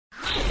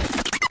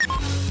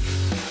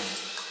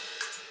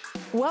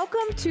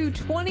Welcome to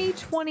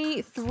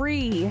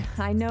 2023.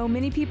 I know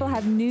many people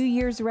have New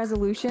Year's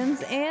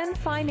resolutions, and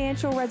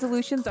financial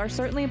resolutions are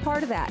certainly a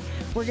part of that.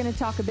 We're going to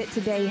talk a bit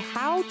today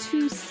how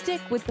to stick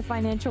with the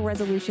financial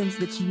resolutions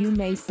that you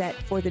may set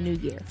for the new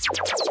year.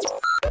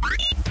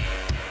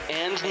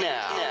 And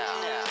now,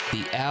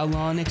 the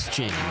Allon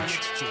Exchange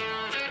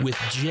with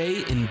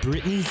Jay and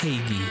Brittany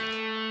Hagee.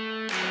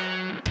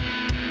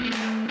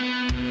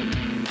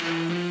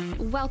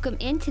 Welcome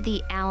into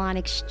the Allon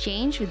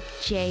Exchange with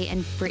Jay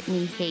and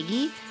Brittany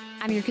Hagee.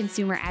 I'm your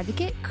consumer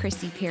advocate,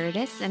 Chrissy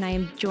Paradis, and I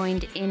am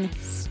joined in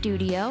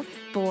studio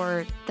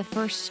for the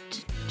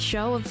first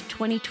show of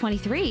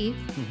 2023,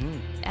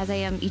 as I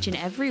am each and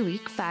every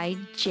week, by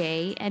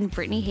Jay and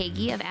Brittany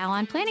Hagee of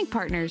Allon Planning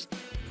Partners.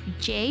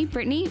 Jay,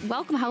 Brittany,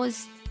 welcome. How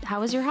was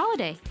your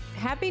holiday?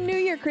 Happy New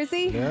Year,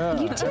 Chrissy. Yeah,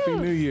 You too. Happy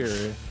New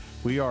Year.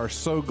 We are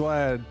so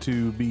glad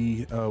to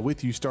be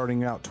with you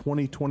starting out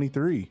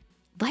 2023.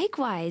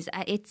 Likewise,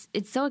 it's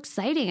so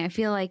exciting. I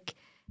feel like,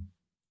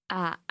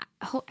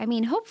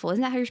 hopeful.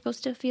 Isn't that how you're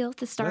supposed to feel at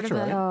the start That's of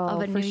right.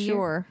 a new for year?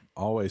 sure.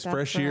 Always That's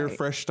fresh year, right.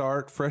 fresh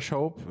start, fresh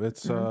hope.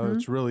 It's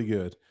really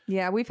good.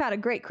 Yeah, we've had a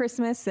great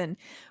Christmas, and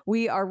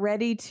we are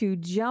ready to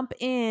jump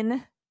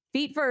in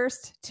feet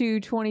first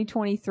to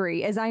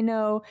 2023, as I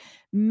know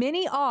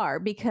many are,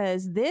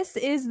 because this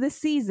is the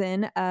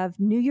season of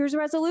New Year's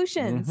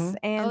resolutions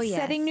and Oh, yes.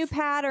 setting new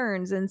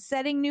patterns and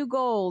setting new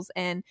goals.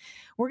 And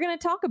we're going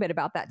to talk a bit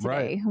about that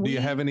today. Right. Do you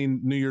have any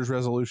New Year's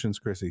resolutions,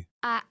 Chrissy?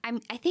 I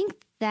think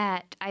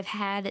that I've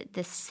had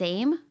the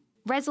same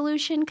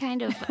resolution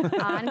kind of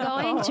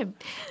ongoing to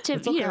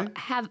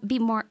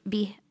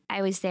I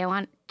always say I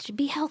want to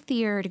be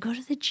healthier, to go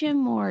to the gym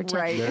more, to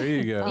Right. There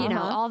you go.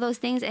 all those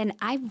things. And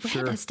I read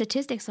Sure. a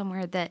statistic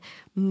somewhere that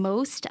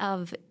most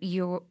of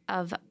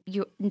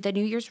the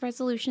New Year's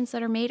resolutions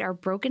that are made are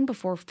broken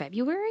before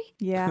February.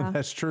 Yeah.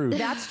 That's true.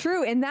 That's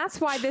true. And that's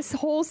why this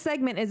whole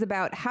segment is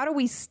about how do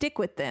we stick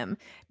with them?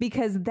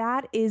 Because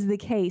that is the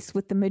case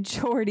with the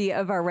majority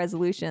of our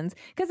resolutions.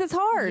 Because it's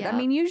hard. Yep. I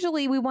mean,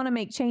 usually we want to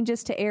make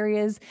changes to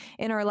areas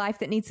in our life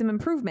that need some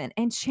improvement.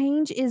 And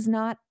change is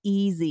not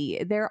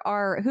easy. There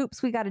are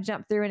hoops we got to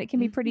jump through, and it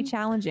can be pretty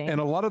challenging. And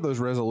a lot of those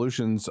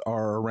resolutions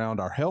are around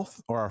our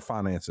health or our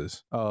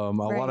finances. A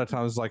lot of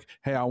times like,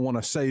 hey, I want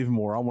to save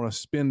more. I want to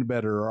spend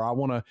better, or I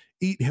want to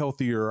eat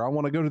healthier. Or I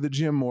want to go to the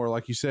gym more,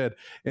 like you said.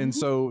 And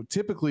so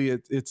typically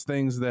it's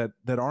things that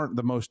aren't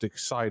the most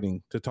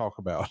exciting to talk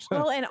about.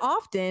 Well, and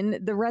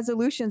often the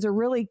resolutions are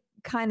really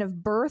kind of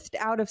birthed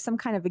out of some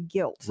kind of a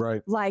guilt.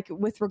 Right. Like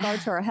with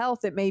regard to our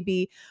health, it may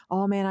be,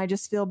 oh man, I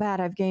just feel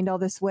bad. I've gained all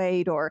this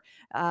weight, or,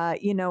 I've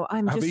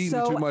I've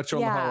eaten too much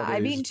on the holidays.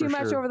 I've eaten too for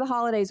much sure. over the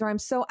holidays, or I'm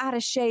so out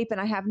of shape and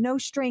I have no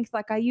strength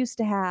like I used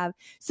to have.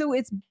 So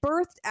it's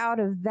birthed out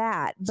of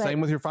that. But Same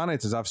with your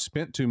finances. I've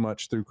spent too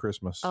much through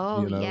Christmas.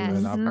 Oh, yes.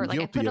 And I'm Or like I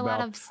guilty put a lot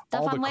about of stuff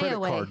all on the credit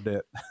layaway. card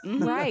debt.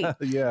 right.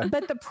 Yeah.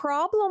 But the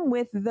problem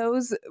with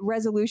those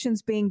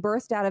resolutions being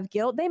birthed out of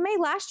guilt, they may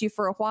last you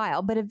for a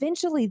while, but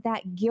eventually that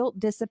guilt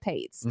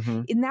dissipates.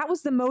 And that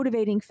was the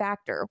motivating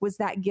factor, was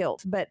that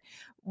guilt. But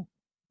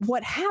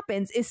what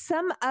happens is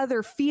some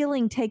other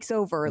feeling takes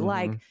over,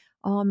 like,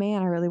 oh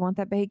man, I really want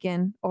that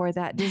bacon, or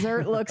that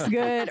dessert looks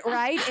good,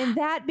 right? And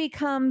that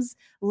becomes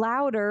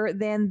louder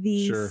than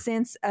the Sure.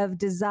 sense of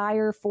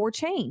desire for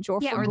change or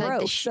for Or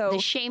growth. the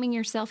shaming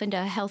yourself into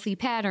a healthy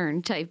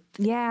pattern type.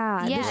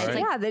 Yeah, Yeah, it's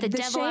like the the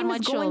devil shame on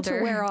one is going shoulder.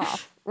 to wear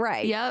off.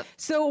 Right. Yep.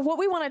 So what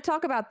we want to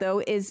talk about,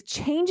 though, is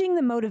changing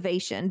the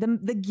motivation.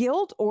 The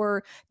guilt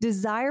or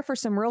desire for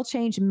some real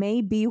change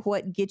may be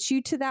what gets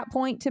you to that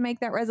point to make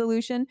that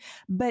resolution,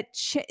 but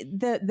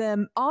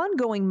the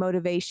ongoing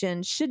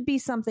motivation should be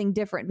something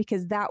different,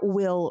 because that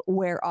will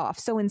wear off.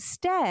 So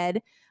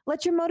instead,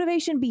 let your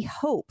motivation be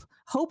hope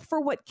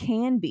for what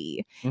can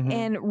be.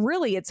 And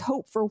really, it's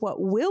hope for what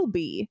will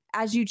be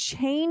as you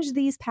change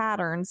these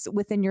patterns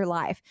within your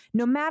life,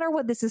 no matter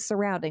what this is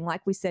surrounding.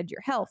 Like we said,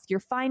 your health,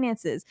 your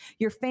finances,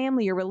 your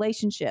family, your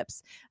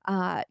relationships,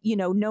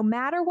 no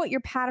matter what your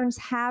patterns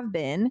have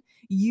been,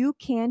 you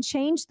can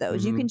change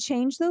those. You can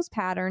change those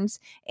patterns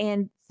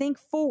and think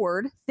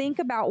forward, think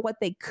about what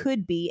they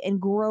could be,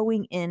 and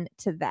growing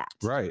into that.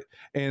 Right.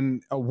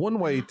 And one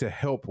way to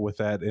help with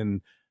that,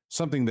 and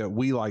something that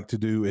we like to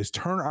do, is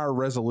turn our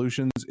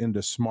resolutions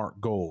into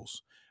SMART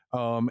goals.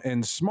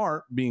 And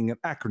SMART being an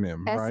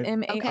acronym, right?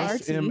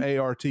 SMART.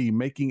 SMART,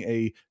 making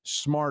a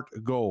SMART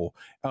goal.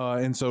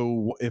 And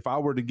so if I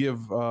were to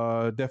give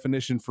a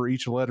definition for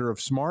each letter of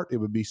SMART, it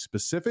would be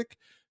specific.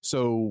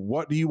 So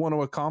what do you want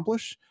to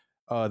accomplish?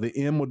 The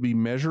M would be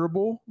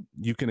measurable.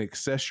 You can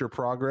assess your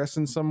progress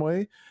in some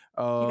way. You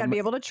got to be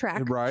able to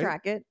track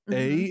it.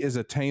 A is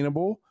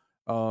attainable.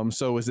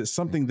 So is it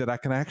something that I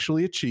can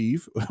actually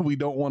achieve? We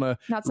don't want to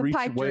Not some reach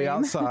pipe way dream.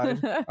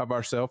 outside of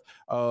ourselves.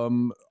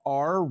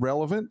 Are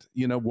relevant,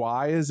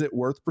 why is it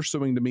worth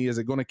pursuing to me? Is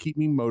it going to keep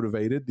me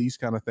motivated? These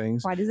kind of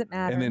things. Why does it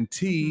matter? And then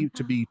T,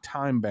 to be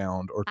time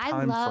bound or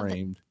time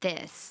framed.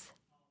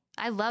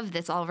 I love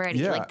this already.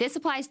 Yeah. Like, this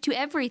applies to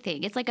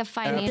everything. It's like a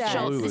financial,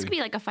 Absolutely. this could be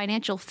like a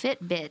financial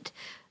Fitbit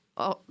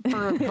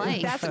for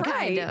life. That's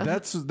right. Kind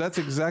of. That's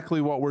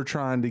exactly what we're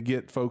trying to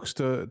get folks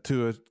to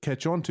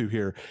catch on to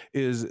here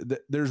is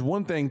that there's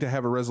one thing to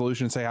have a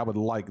resolution and say, I would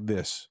like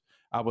this.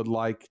 I would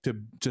like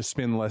to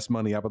spend less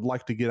money. I would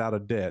like to get out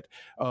of debt.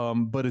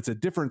 But it's a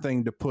different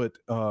thing to put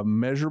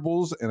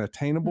measurables and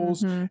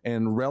attainables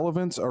and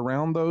relevance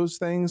around those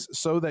things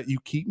so that you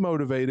keep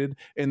motivated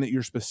and that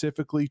you're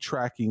specifically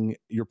tracking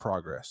your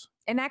progress.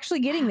 And actually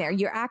getting there.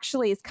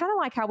 It's kind of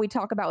like how we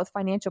talk about with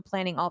financial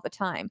planning all the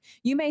time.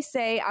 You may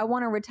say, I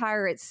want to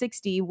retire at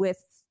 60 with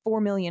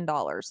 $4 million.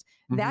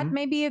 That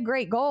may be a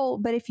great goal,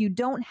 but if you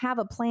don't have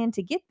a plan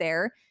to get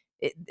there,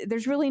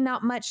 there's really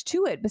not much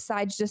to it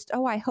besides just,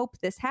 I hope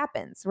this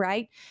happens,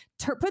 right?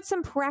 Put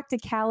some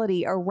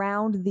practicality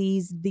around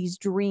these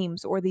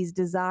dreams or these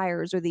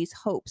desires or these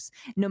hopes.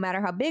 No matter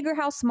how big or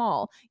how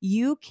small,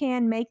 you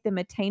can make them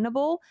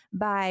attainable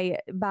by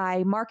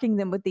marking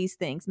them with these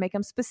things. Make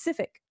them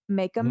specific.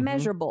 Make them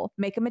measurable,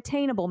 make them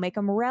attainable, make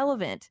them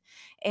relevant,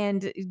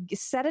 and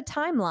set a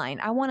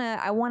timeline. I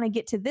want to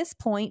get to this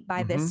point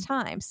by this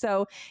time.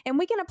 So, and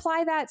we can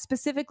apply that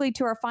specifically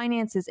to our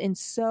finances in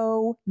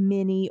so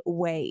many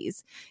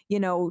ways.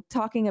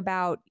 Talking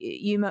about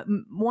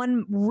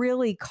one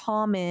really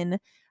common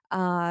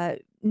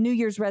New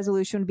Year's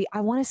resolution would be, I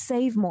want to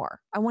save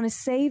more. I want to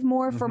save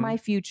more for my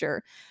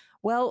future.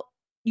 Well,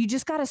 you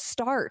just got to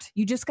start.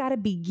 You just got to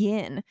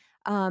begin.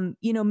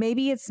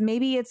 Maybe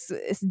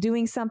it's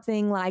doing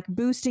something like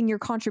boosting your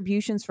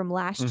contributions from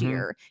last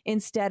year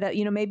instead of,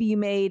 maybe you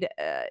made,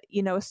 a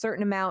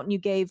certain amount and you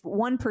gave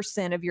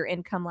 1% of your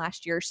income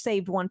last year,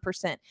 saved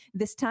 1%.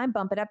 This time,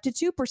 bump it up to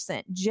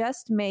 2%.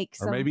 Just make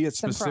some, or maybe it's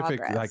some specific.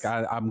 progress.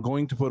 Like I'm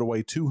going to put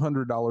away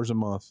 $200 a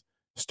month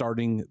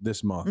starting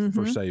this month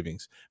for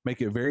savings.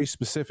 Make it very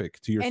specific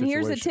to your situation. And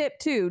here's a tip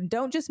too.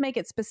 Don't just make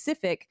it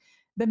specific,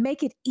 but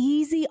make it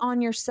easy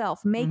on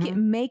yourself. Make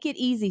it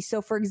easy. So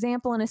for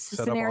example, in a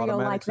scenario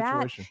like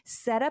that,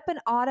 set up an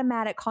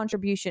automatic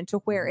contribution to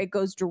where it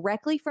goes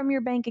directly from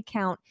your bank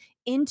account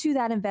into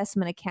that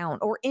investment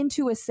account or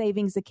into a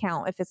savings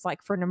account if it's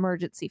like for an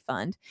emergency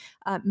fund.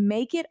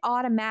 Make it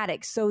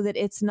automatic so that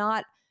it's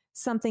not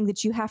something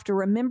that you have to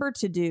remember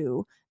to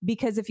do,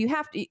 because if you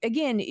have to,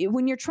 again,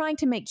 when you're trying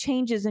to make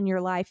changes in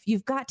your life,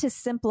 you've got to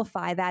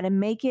simplify that and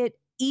make it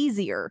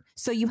easier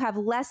so you have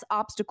less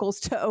obstacles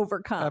to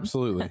overcome.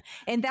 Absolutely.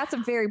 And that's a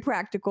very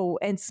practical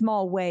and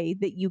small way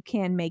that you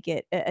can make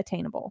it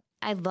attainable.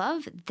 I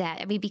love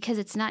that. I mean, because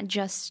it's not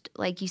just,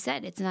 like you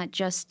said, it's not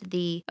just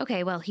the,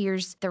 okay, well,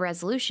 here's the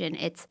resolution.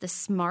 It's the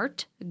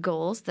SMART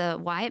goals, the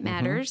why it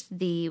matters,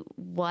 the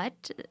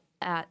what,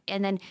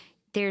 and then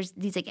there's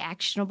these like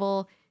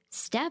actionable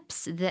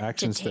steps that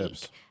to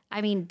take.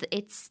 I mean,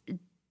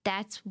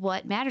 that's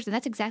what matters. And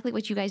that's exactly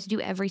what you guys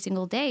do every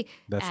single day.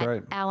 That's at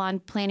right. Allon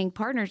Planning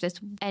Partners.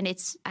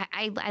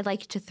 I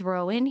like to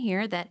throw in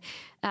here that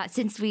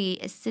since we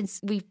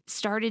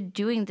started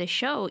doing the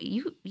show,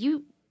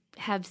 you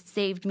have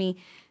saved me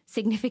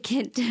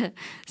significant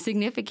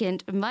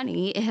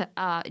money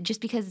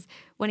just because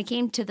when it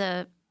came to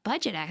the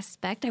budget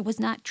aspect, I was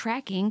not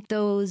tracking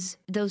those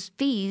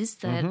fees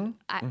that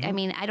I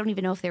mean, I don't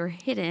even know if they were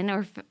hidden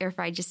or if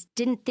I just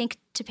didn't think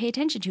to pay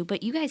attention to.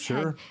 But you guys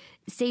had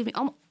saved me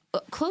almost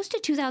close to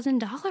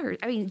 $2,000.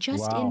 I mean,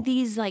 just in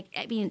these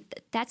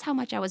that's how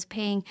much I was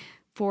paying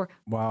for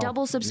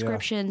double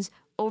subscriptions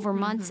over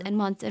months and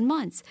months and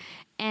months.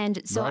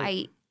 And so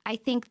I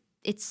think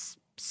it's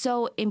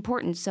so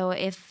important. So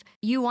if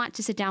you want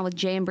to sit down with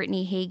Jay and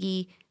Brittany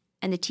Hagee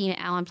and the team at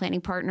Allon Planning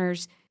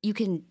Partners, you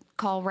can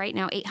call right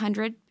now,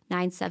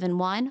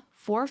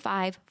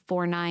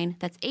 800-971-4549.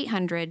 That's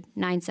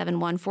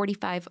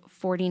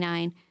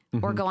 800-971-4549.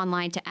 Or go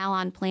online to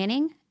Allon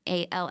Planning,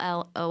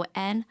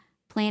 ALLON,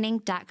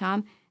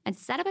 planning.com, and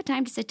set up a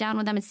time to sit down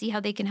with them and see how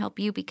they can help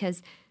you,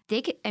 because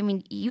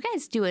you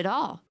guys do it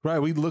all. Right.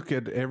 We look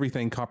at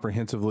everything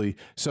comprehensively.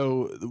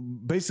 So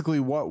basically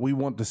what we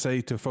want to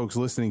say to folks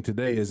listening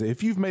today is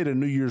if you've made a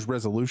New Year's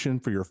resolution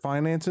for your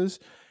finances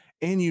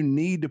and you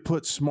need to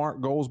put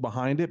SMART goals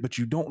behind it, but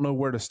you don't know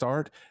where to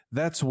start,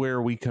 that's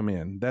where we come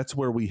in. That's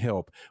where we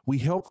help. We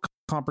help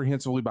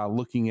comprehensively by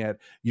looking at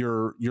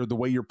the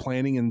way you're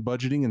planning and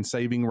budgeting and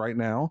saving right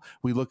now.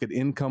 We look at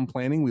income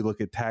planning. We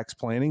look at tax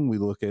planning. We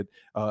look at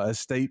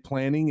estate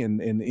planning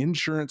and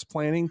insurance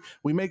planning.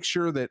 We make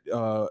sure that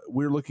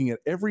we're looking at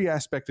every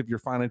aspect of your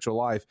financial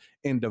life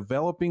and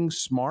developing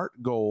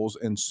SMART goals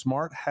and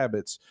SMART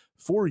habits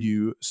for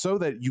you so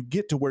that you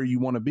get to where you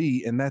want to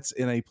be. And that's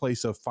in a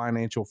place of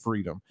financial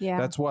freedom. Yeah.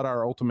 That's what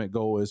our ultimate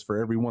goal is for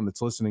everyone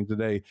that's listening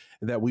today,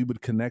 that we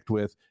would connect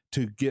with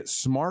to get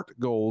SMART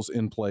goals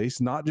in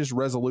place, not just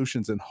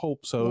resolutions and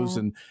hope-sos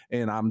and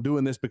I'm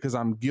doing this because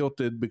I'm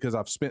guilted because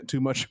I've spent too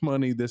much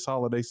money this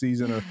holiday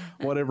season or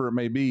whatever it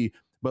may be.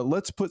 But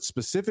let's put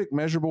specific,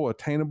 measurable,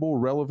 attainable,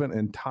 relevant,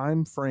 and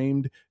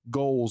time-framed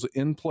goals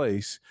in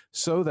place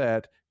so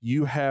that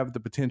you have the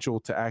potential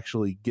to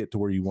actually get to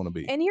where you want to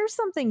be. And here's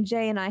something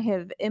Jay and I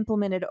have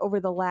implemented over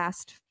the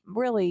last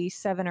really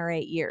 7 or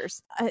 8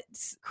 years.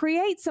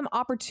 Create some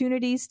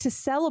opportunities to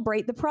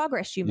celebrate the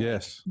progress you make.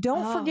 Yes.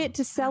 Don't forget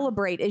to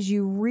celebrate as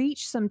you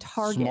reach some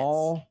targets.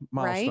 Small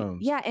milestones. Right?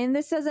 Yeah. And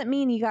this doesn't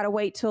mean you got to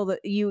wait till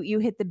you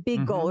hit the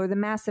big goal or the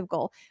massive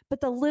goal,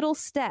 but the little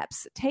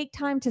steps, take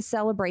time to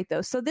celebrate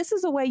those. So this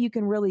is a way you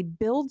can really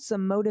build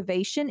some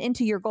motivation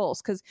into your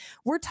goals, because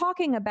we're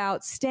talking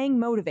about staying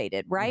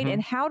motivated, right?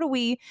 And how do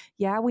we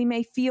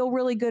may feel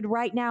really good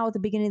right now at the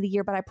beginning of the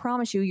year, but I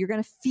promise you, you're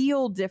going to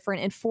feel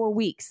different in 4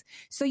 weeks.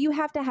 So you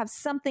have to have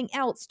something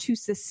else to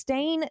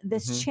sustain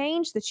this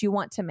change that you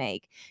want to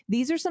make.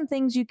 These are some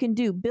things you can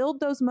do.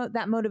 Build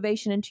that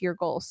motivation into your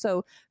goals.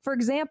 So for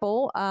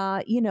example,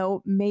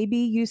 maybe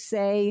you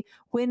say,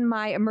 when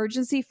my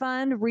emergency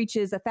fund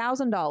reaches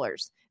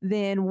 $1,000,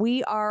 then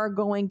we are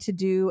going to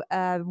do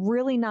a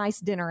really nice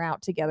dinner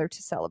out together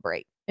to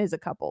celebrate as a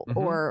couple,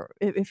 or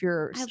if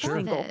you're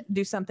single,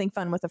 do something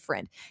fun with a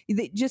friend.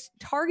 Just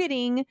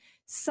targeting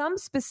some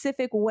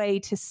specific way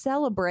to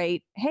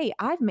celebrate, hey,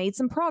 I've made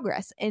some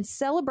progress, and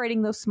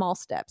celebrating those small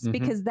steps,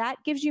 because that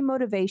gives you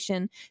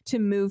motivation to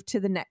move to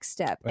the next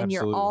step. And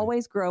you're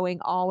always growing,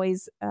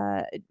 always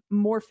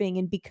morphing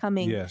and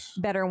becoming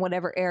better in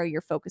whatever area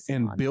you're focusing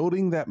on. And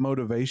building that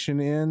motivation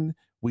in,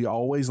 we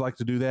always like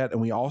to do that.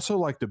 And we also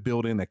like to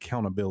build in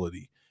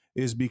accountability,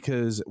 is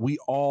because we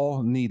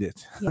all need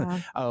it. Yeah.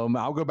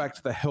 I'll go back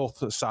to the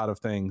health side of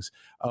things.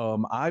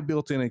 I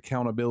built in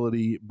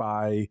accountability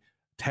by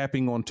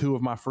tapping on 2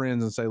 of my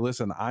friends and say,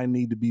 listen, I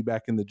need to be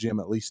back in the gym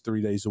at least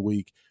 3 days a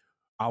week.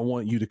 I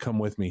want you to come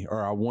with me,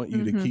 or I want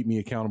you to keep me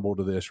accountable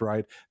to this,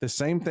 right? The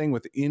same thing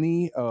with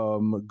any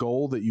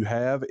goal that you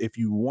have. If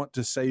you want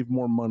to save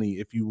more money,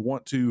 if you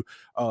want to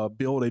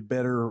build a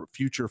better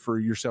future for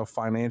yourself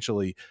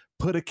financially,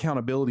 put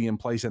accountability in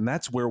place. And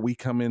that's where we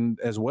come in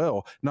as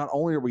well. Not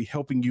only are we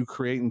helping you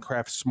create and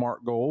craft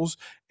smart goals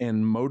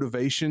and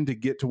motivation to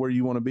get to where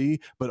you want to be,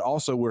 but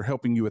also we're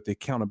helping you with the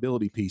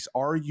accountability piece.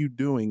 Are you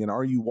doing and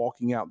are you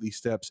walking out these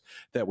steps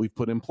that we've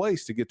put in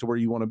place to get to where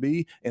you want to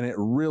be? And it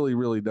really,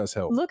 really does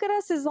help. Look at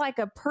us as like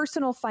a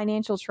personal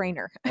financial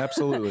trainer.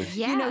 Absolutely.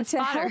 to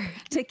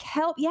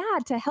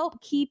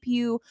help keep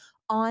you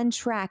on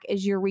track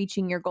as you're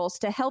reaching your goals,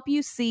 to help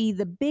you see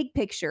the big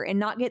picture and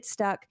not get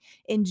stuck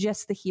in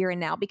just the here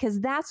and now,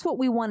 because that's what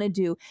we want to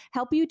do.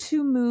 Help you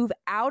to move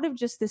out of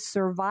just this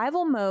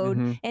survival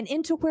mode and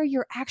into where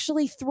you're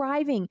actually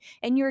thriving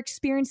and you're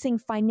experiencing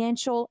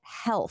financial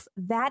health.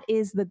 That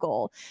is the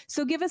goal.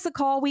 So give us a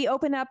call. We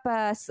open up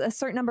a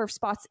certain number of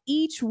spots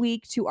each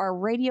week to our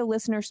radio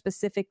listeners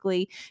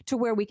specifically, to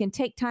where we can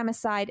take time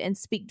aside and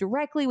speak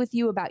directly with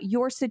you about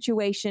your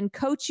situation,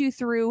 coach you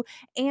through,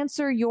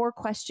 answer your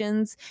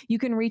questions. You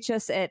can reach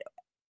us at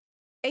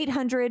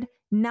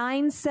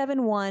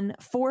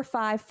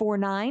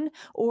 800-971-4549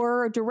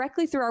 or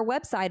directly through our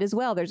website as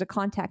well. There's a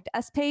contact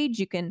us page.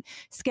 You can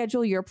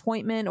schedule your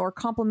appointment or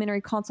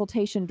complimentary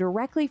consultation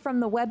directly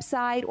from the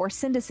website, or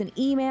send us an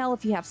email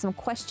if you have some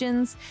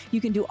questions. You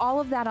can do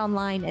all of that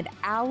online at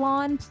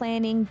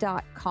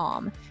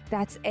allonplanning.com.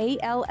 That's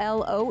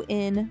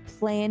ALLON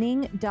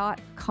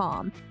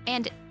planning.com.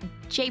 And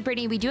Jay,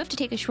 Brittany, we do have to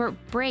take a short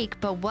break,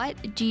 but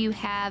what do you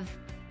have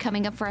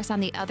coming up for us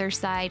on the other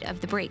side of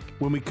the break?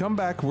 When we come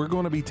back, we're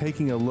going to be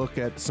taking a look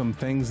at some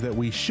things that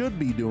we should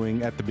be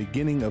doing at the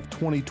beginning of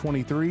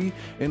 2023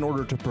 in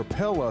order to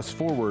propel us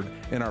forward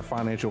in our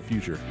financial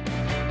future.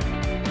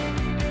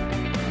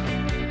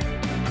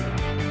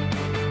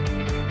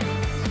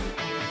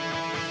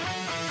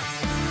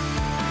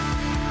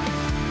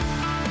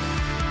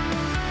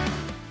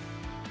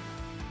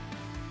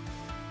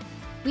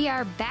 We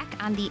are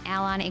back on the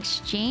Allon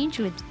Exchange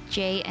with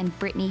Jay and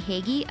Brittany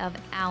Hagee of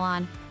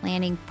Allon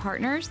Planning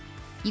Partners.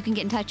 You can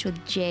get in touch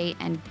with Jay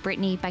and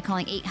Brittany by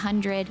calling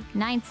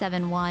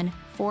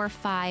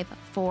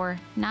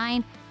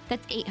 800-971-4549.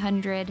 That's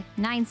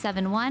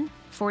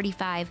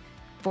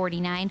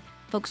 800-971-4549.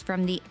 Folks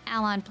from the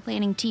Allon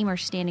Planning team are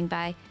standing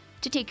by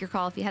to take your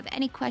call if you have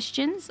any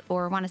questions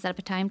or want to set up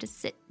a time to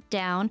sit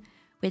down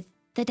with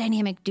the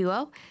dynamic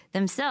duo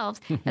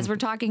themselves as we're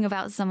talking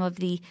about some of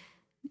the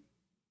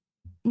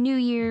New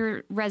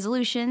Year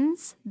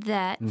resolutions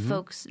that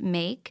folks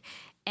make.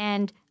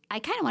 And I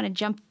kind of want to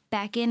jump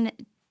back in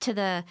to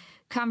the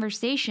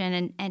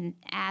conversation and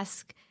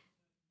ask,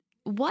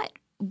 what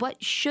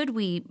should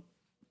we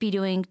be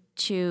doing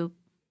to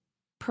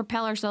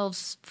propel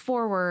ourselves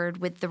forward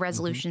with the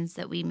resolutions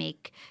that we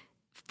make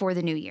for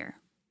the new year?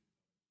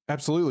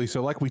 Absolutely.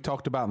 So like we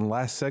talked about in the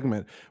last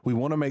segment, we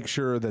want to make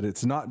sure that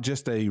it's not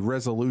just a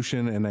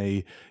resolution and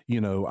I'm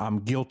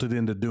guilted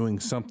into doing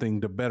something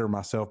to better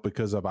myself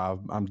because of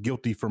I'm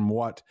guilty from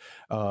what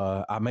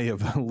I may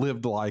have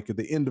lived like at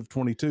the end of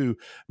 22.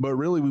 But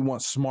really, we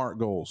want smart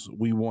goals.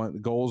 We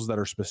want goals that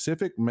are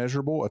specific,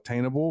 measurable,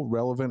 attainable,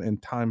 relevant,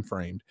 and time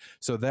framed.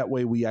 So that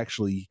way we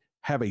actually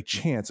have a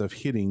chance of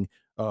hitting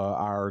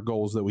our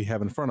goals that we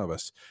have in front of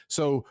us.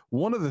 So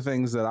one of the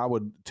things that I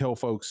would tell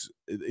folks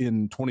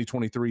in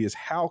 2023 is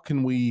how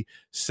can we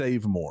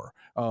save more?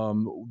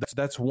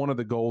 That's one of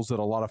the goals that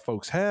a lot of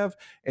folks have.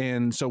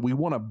 And so we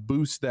want to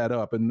boost that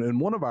up. And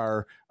one of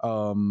our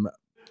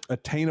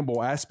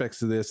attainable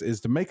aspects of this is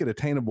to make it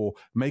attainable,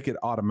 make it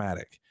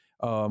automatic.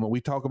 We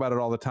talk about it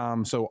all the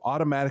time. So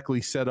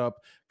automatically set up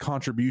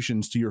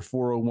contributions to your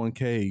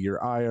 401k,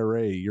 your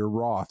IRA, your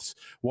Roths,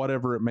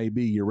 whatever it may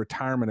be, your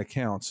retirement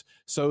accounts,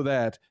 so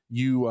that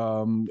you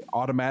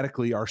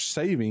automatically are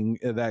saving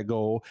that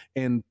goal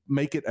and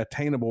make it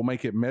attainable,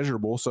 make it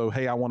measurable. So,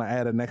 hey, I want to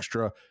add an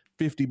extra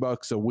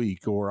 $50 a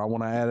week, or I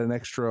want to add an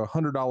extra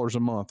 $100 a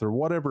month, or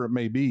whatever it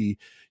may be.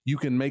 You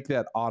can make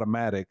that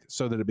automatic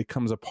so that it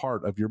becomes a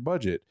part of your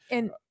budget.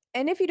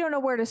 And if you don't know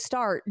where to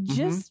start,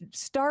 just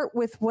start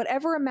with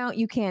whatever amount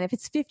you can. If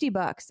it's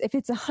 $50, if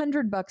it's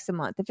 $100 a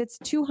month, if it's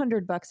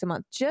 $200 a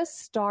month, just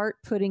start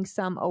putting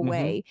some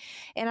away.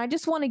 And I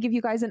just want to give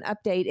you guys an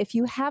update. If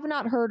you have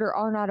not heard or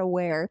are not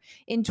aware,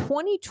 in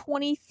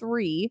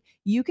 2023,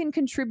 you can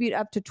contribute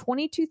up to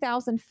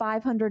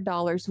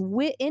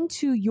 $22,500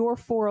 into your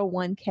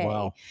 401k.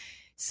 Wow.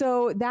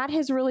 So that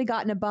has really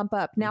gotten a bump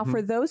up. Now,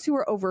 for those who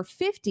are over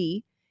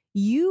 50,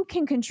 you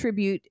can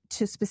contribute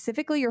to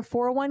specifically your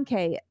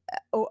 401k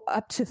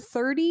up to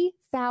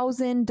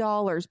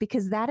 $30,000,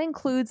 because that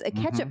includes a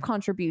catch-up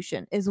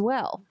contribution as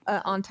well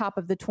on top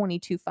of the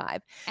 22.5.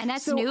 And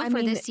that's new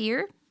for this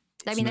year?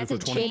 I mean, that's a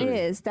change. It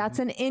is. That's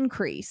an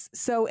increase.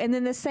 So, and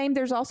then the same,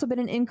 there's also been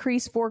an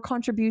increase for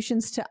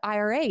contributions to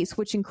IRAs,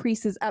 which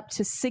increases up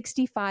to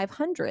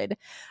 $6,500.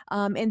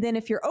 And then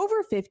if you're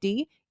over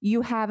 50,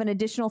 you have an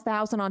additional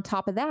 $1,000 on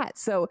top of that.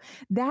 So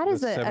that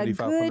is a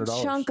good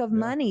chunk of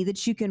money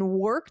that you can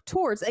work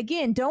towards.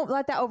 Again, don't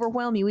let that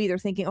overwhelm you either,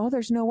 thinking, oh,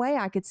 there's no way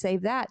I could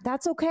save that.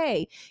 That's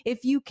okay.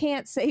 If you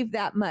can't save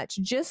that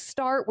much, just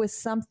start with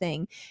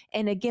something.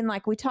 And again,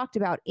 like we talked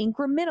about,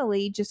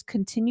 incrementally, just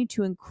continue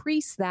to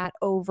increase that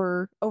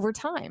over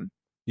time.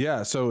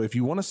 Yeah. So if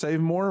you want to save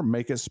more,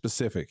 make it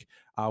specific.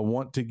 I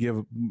want to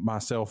give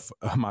myself,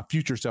 my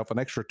future self, an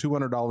extra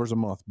 $200 a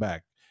month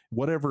back.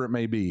 Whatever it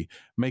may be,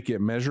 make it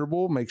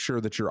measurable. Make sure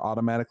that you're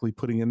automatically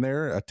putting in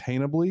there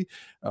attainably,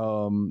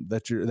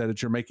 that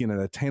you're making it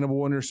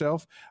attainable in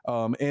yourself.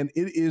 And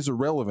it is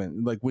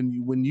irrelevant. Like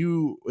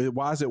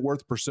why is it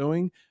worth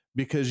pursuing?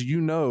 Because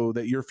you know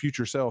that your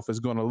future self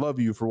is going to love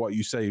you for what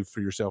you save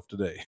for yourself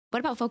today. What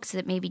about folks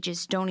that maybe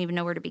just don't even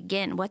know where to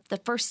begin? What's the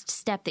first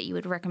step that you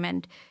would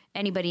recommend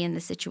anybody in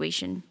this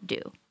situation do?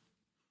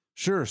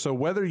 Sure. So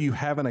whether you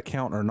have an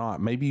account or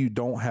not, maybe you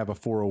don't have a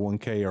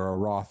 401k or a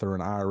Roth or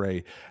an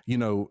IRA,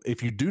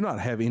 if you do not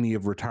have any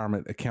of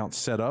retirement accounts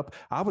set up,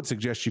 I would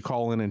suggest you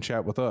call in and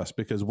chat with us,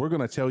 because we're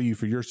going to tell you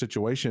for your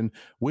situation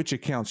which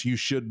accounts you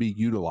should be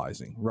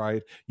utilizing,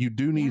 right? You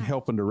do need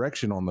help and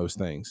direction on those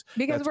things.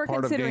 Because that's we're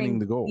part considering of gaining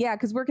the goal. Yeah,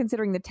 because we're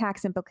considering the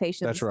tax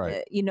implications. That's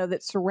right.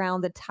 That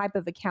surround the type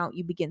of account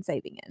you begin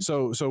saving in.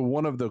 So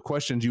one of the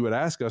questions you would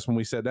ask us when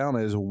we sat down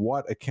is,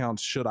 what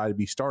accounts should I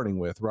be starting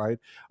with, right?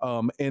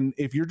 And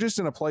if you're just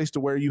in a place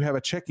to where you have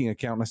a checking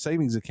account and a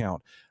savings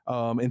account,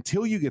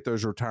 until you get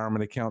those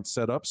retirement accounts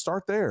set up,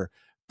 start there.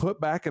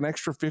 Put back an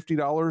extra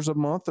 $50 a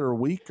month or a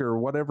week or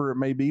whatever it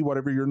may be,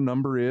 whatever your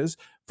number is,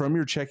 from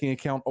your checking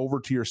account over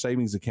to your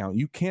savings account.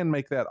 You can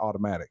make that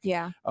automatic.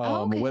 Yeah.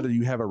 Whether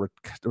you have a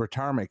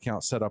retirement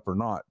account set up or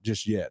not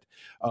just yet.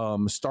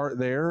 Start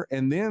there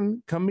and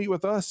then come meet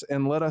with us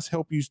and let us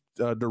help you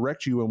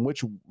direct you in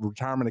which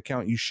retirement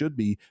account you should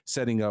be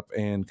setting up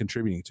and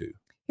contributing to.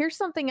 Here's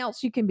something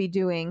else you can be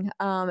doing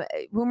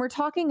when we're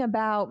talking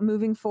about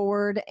moving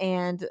forward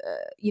and,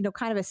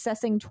 kind of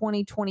assessing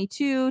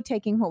 2022,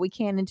 taking what we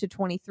can into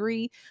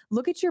 23.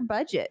 Look at your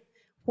budget.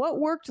 What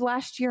worked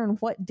last year and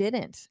what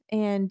didn't?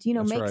 And,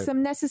 make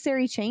some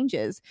necessary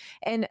changes.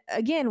 And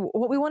again,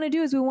 what we want to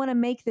do is we want to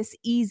make this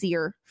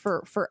easier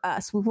for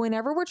us.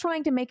 Whenever we're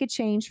trying to make a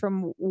change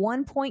from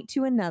one point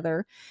to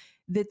another,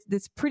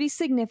 that's pretty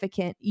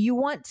significant, you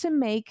want to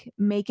make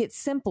it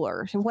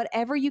simpler. So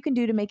whatever you can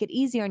do to make it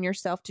easy on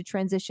yourself to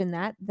transition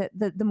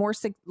the more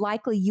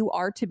likely you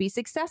are to be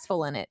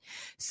successful in it.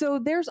 So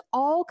there's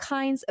all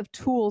kinds of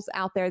tools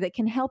out there that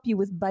can help you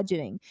with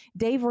budgeting.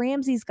 Dave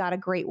Ramsey's got a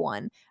great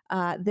one.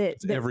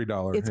 It's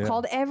EveryDollar. It's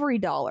called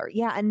EveryDollar.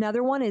 Yeah.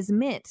 Another one is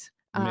Mint.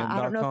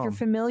 I don't know if you're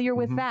familiar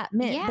with that,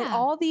 Mint. Yeah. But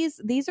all these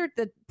are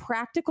the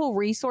practical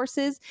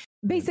resources.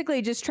 Basically,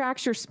 it just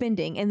tracks your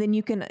spending, and then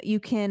you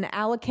can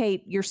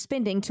allocate your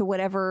spending to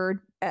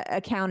whatever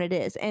account it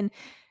is. And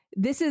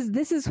this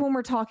is when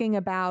we're talking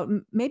about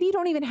maybe you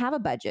don't even have a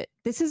budget.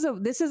 This is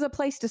a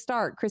place to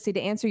start, Chrissy,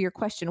 to answer your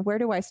question. Where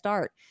do I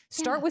start?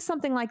 Start with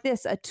something like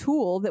this, a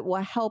tool that will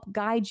help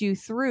guide you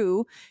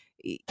through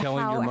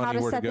telling your money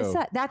where to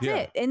go. That's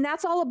it. And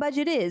that's all a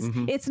budget is.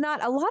 It's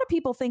not, a lot of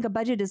people think a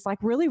budget is like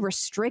really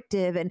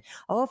restrictive and,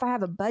 oh, if I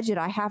have a budget,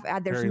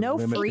 there's Very no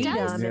limited. freedom. It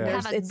does And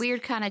have a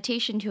weird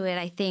connotation to it,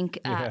 I think.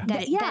 That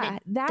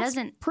it that's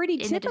doesn't pretty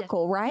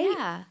typical, right?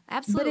 Yeah,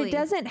 absolutely. But it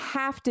doesn't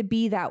have to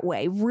be that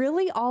way.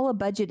 Really, all a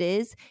budget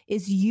is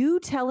you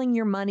telling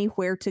your money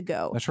where to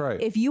go. That's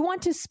right. If you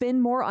want to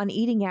spend more on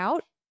eating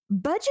out,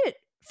 budget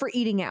for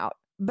eating out.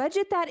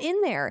 Budget that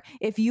in there.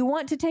 If you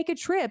want to take a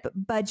trip,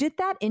 budget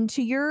that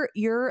into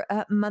your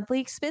monthly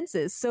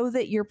expenses so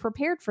that you're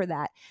prepared for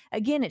that.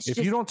 Again, if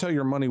you don't tell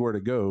your money where to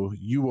go,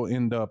 you will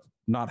end up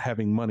not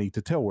having money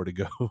to tell where to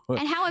go.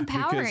 And how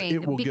empowering. Because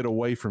it will get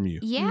away from you.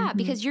 Yeah,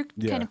 because you're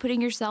kind of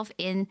putting yourself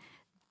in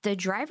the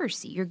driver's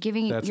seat. You're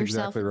giving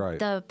yourself exactly right.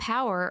 the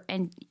power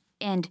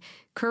and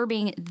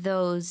curbing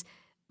those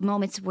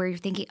moments where you're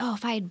thinking, oh,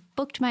 if I had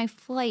booked my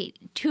flight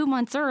 2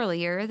 months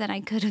earlier, then I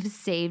could have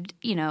saved,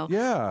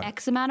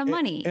 X amount of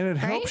money. And it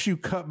helps you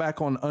cut back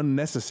on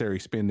unnecessary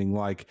spending,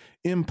 like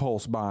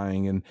impulse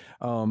buying and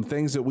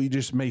things that we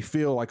just may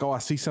feel like, oh, I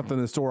see something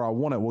in the store, I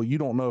want it. Well, you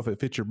don't know if it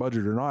fits your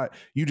budget or not.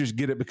 You just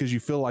get it because you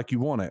feel like you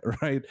want it,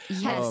 right?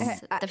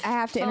 Yes. I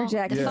have to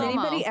interject. Has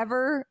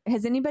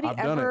anybody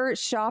ever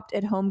shopped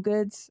at Home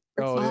Goods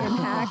or TJ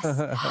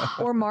Maxx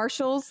or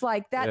Marshalls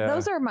like that? Yeah.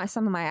 Those are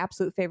some of my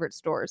absolute favorite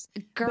stores.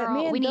 Girl, but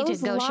man, we need to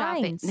go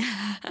lines,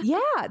 shopping.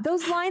 yeah,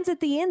 those lines at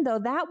the end though,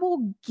 that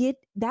will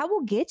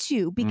get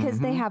you because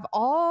they have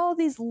all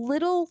these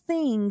little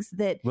things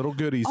little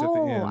goodies at the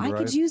end. I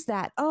could use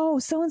that. Oh,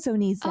 so and so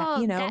needs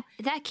that.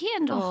 That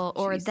candle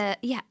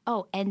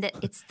and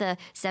it's the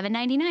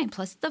 $7.99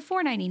 plus the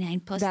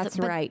 $4.99 plus. That's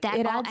right. That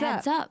it all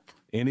adds up.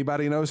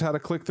 Anybody knows how to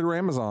click through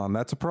Amazon.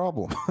 That's a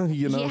problem,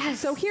 Yes.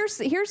 So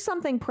here's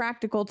something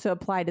practical to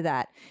apply to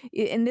that.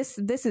 And this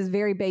is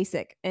very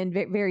basic and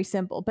very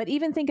simple. But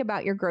even think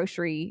about your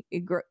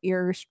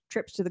your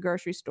trips to the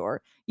grocery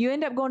store. You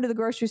end up going to the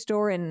grocery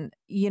store and,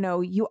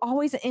 you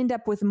always end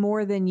up with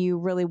more than you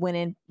really went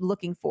in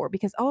looking for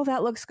because, oh,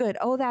 that looks good.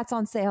 Oh, that's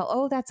on sale.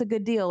 Oh, that's a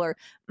good deal. Or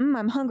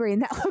I'm hungry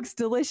and that looks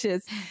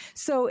delicious.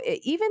 So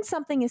even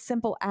something as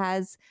simple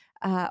as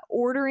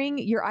ordering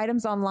your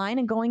items online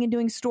and going and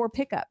doing store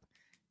pickup.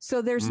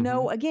 So there's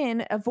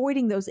again,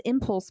 avoiding those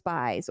impulse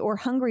buys or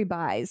hungry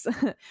buys,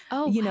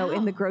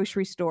 in the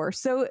grocery store.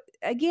 So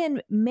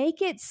again,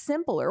 make it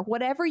simpler.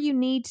 Whatever you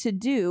need to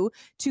do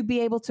to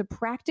be able to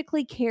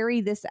practically carry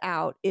this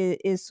out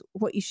is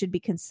what you should be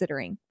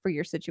considering for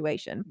your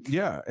situation.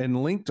 Yeah.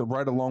 And linked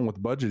right along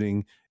with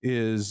budgeting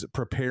is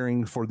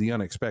preparing for the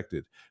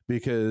unexpected,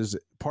 because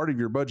part of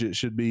your budget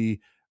should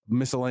be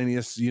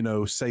miscellaneous,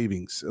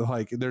 savings.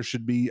 Like there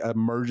should be an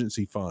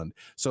emergency fund.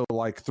 So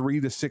like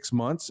 3 to 6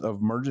 months of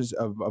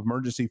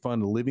emergency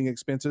fund living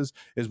expenses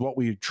is what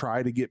we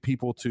try to get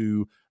people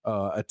to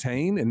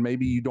attain. And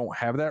maybe you don't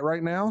have that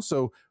right now.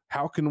 So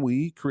how can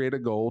we create a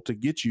goal to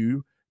get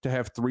you to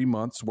have 3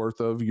 months worth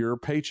of your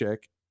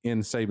paycheck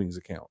in savings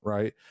account,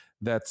 right?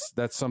 That's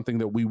something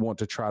that we want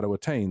to try to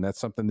attain.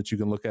 That's something that you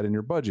can look at in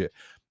your budget.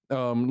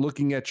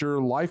 Looking at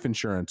your life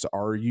insurance,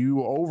 are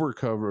you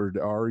overcovered?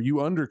 Are you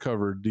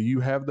undercovered? Do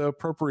you have the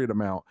appropriate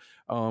amount?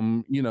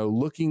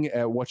 Looking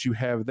at what you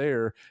have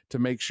there to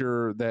make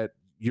sure that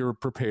you're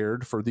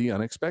prepared for the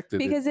unexpected.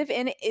 Because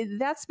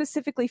that's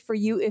specifically for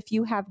you if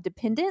you have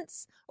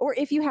dependents or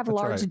if you have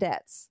large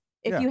debts.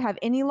 If you have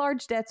any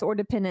large debts or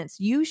dependents,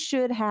 you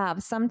should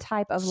have some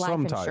type of life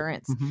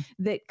insurance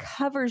that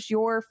covers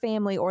your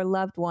family or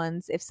loved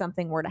ones if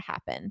something were to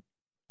happen.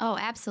 Oh,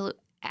 absolutely.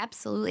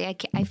 Absolutely.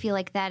 I feel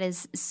like that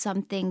is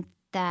something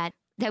that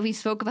we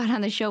spoke about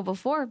on the show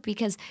before,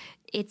 because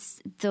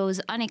it's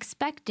those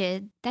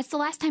unexpected. That's the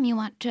last time you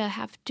want to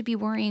have to be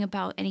worrying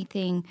about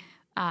anything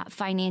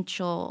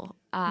financial,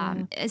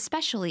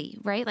 especially,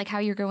 right? Like how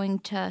you're going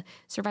to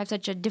survive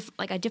such a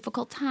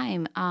difficult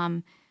time.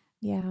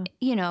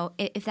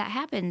 If that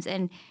happens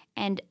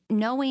and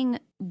knowing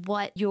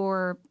what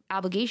your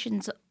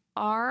obligations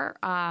are,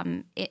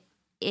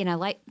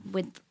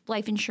 with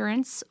life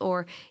insurance,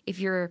 or if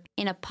you're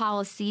in a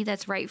policy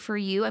that's right for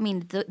you. I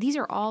mean, these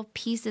are all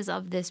pieces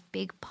of this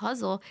big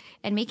puzzle,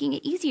 and making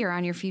it easier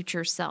on your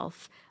future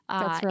self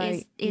that's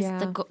right. is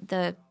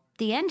the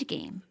end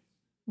game.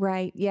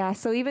 Right. Yeah.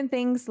 So even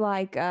things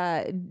like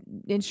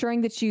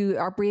ensuring that you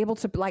are able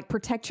to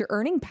protect your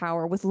earning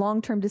power with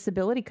long-term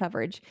disability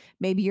coverage.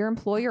 Maybe your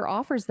employer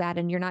offers that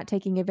and you're not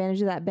taking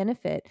advantage of that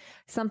benefit.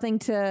 Something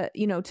to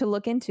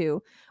look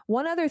into.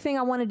 One other thing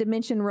I wanted to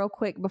mention real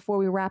quick before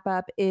we wrap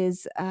up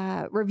is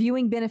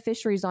reviewing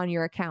beneficiaries on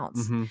your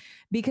accounts,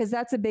 because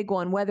that's a big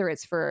one, whether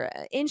it's for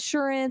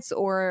insurance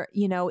or,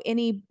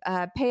 any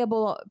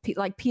payable,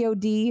 like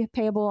POD,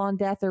 payable on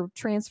death, or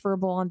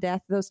transferable on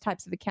death, those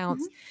types of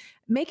accounts.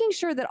 Making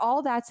sure that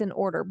all that's in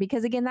order,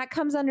 because again, that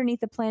comes underneath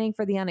the planning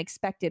for the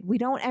unexpected. We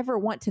don't ever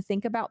want to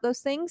think about those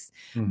things,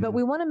 but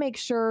we want to make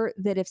sure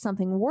that if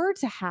something were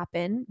to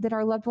happen, that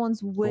our loved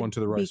ones would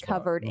be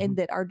covered and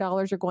that our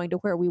dollars are going to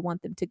where we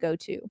want them to go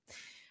to.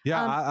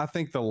 Yeah, I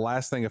think the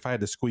last thing, if I had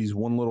to squeeze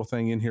one little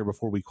thing in here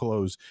before we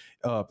close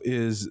up,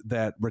 is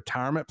that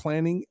retirement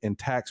planning and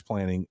tax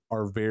planning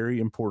are very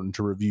important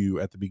to review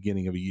at the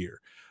beginning of a year.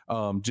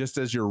 Just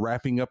as you're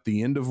wrapping up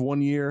the end of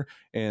one year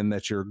and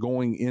that you're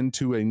going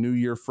into a new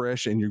year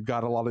fresh and you've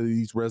got a lot of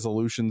these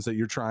resolutions that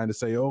you're trying to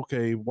say,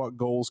 okay, what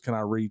goals can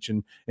I reach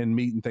and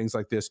meet and things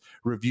like this,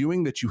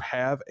 reviewing that you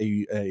have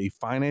a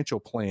financial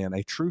plan,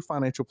 a true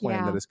financial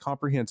plan that is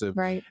comprehensive,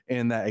 right,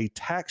 and that a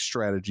tax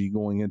strategy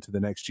going into the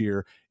next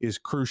year is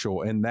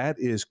crucial. And that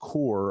is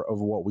core of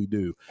what we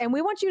do. And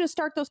we want you to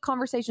start those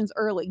conversations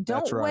early.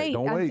 Don't wait.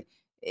 Don't wait.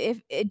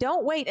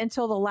 Don't wait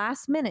until the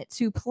last minute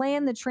to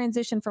plan the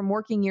transition from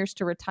working years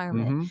to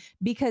retirement,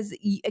 because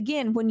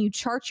again, when you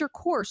chart your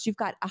course, you've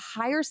got a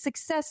higher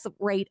success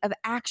rate of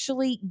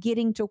actually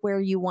getting to where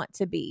you want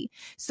to be.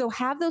 So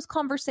have those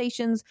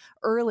conversations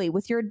early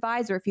with your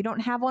advisor. If you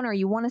don't have one or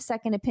you want a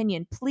second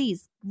opinion,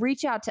 please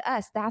reach out to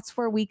us. That's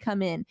where we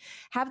come in.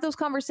 Have those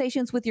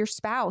conversations with your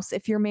spouse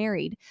if you're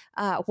married.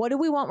 What do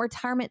we want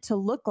retirement to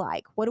look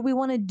like? What do we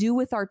want to do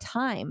with our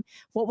time?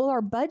 What will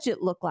our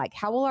budget look like?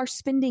 How will our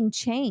spending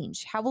change?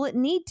 How will it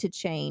need to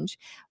change?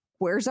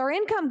 Where's our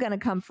income going to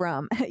come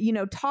from?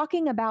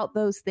 Talking about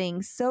those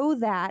things so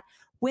that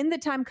when the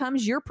time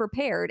comes, you're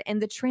prepared,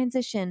 and the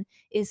transition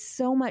is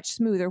so much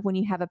smoother when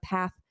you have a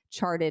path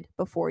charted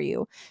before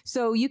you.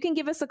 So you can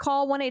give us a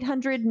call,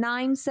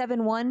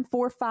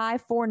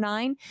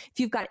 1-800-971-4549. If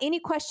you've got any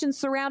questions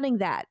surrounding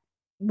that,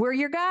 we're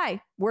your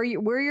guy.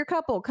 We're your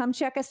couple. Come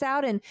check us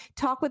out and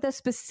talk with us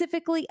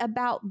specifically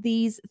about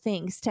these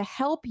things to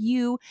help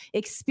you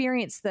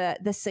experience the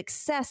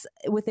success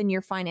within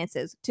your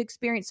finances, to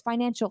experience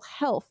financial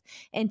health,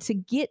 and to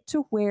get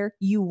to where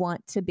you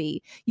want to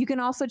be. You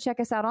can also check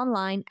us out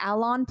online,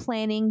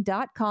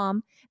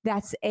 allonplanning.com.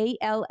 That's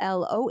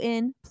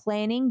ALLON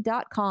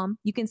planning.com.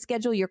 You can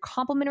schedule your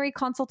complimentary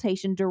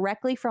consultation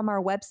directly from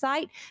our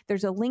website.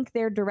 There's a link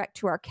there direct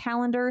to our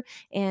calendar,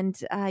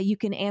 and you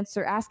can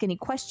ask any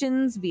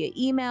questions via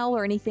email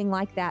or anything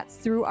like that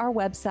through our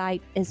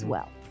website as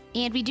well.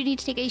 And we do need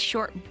to take a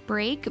short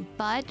break,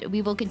 but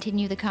we will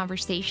continue the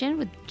conversation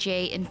with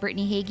Jay and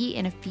Brittany Hagee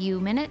in a few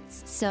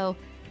minutes. So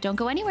don't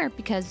go anywhere,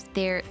 because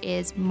there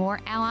is more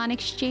Allon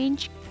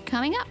Exchange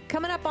coming up.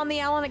 Coming up on the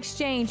Allon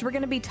Exchange, we're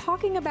going to be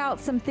talking about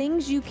some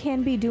things you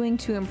can be doing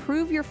to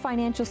improve your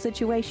financial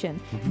situation,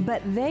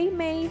 but they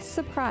may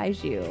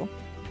surprise you.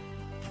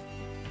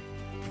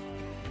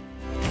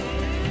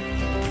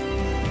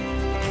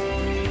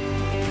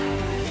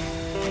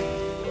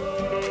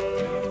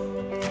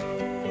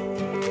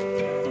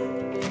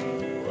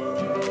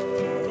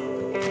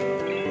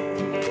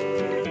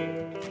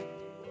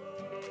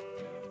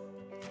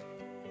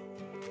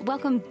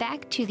 Welcome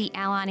back to the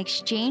Allon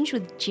Exchange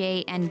with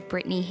Jay and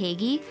Brittany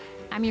Hagee.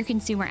 I'm your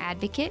consumer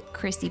advocate,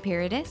 Chrissy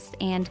Paradis,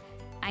 and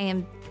I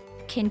am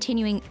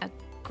continuing a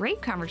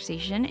great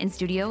conversation in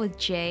studio with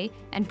Jay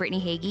and Brittany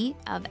Hagee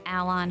of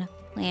Allon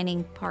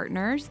Planning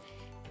Partners.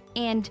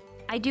 And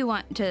I do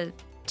want to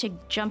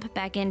jump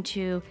back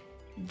into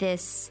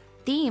this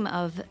theme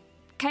of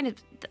kind of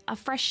a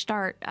fresh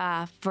start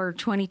for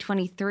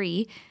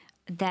 2023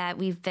 that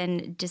we've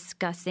been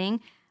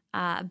discussing.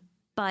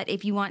 But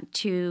if you want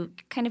to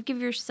kind of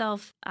give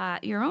yourself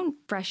your own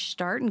fresh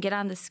start and get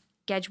on the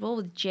schedule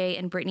with Jay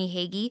and Brittany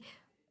Hagee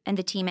and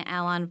the team at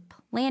Allon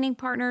Planning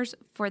Partners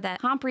for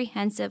that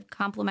comprehensive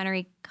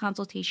complimentary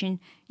consultation,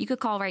 you could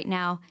call right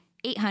now,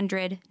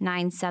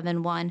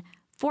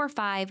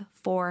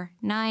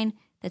 800-971-4549.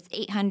 That's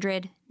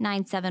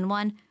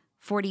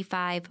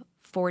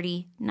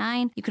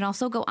 800-971-4549. You can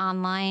also go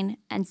online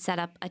and set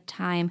up a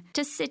time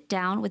to sit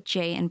down with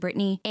Jay and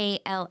Brittany,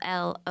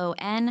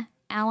 ALLON,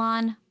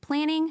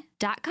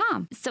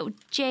 allonplanning.com. So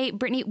Jay,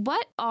 Brittany,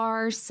 what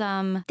are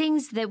some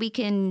things that we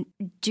can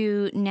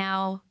do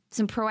now,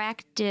 some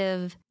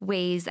proactive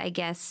ways, I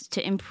guess,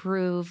 to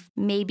improve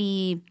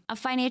maybe a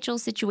financial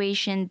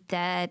situation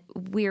that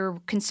we're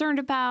concerned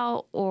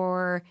about?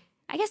 Or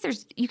I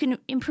guess you can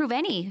improve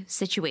any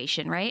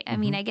situation, right? I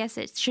mean, I guess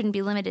it shouldn't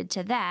be limited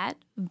to that,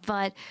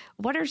 but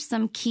what are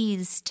some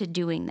keys to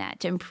doing that,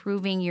 to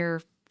improving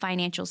your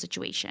financial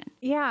situation?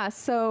 Yeah,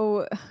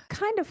 so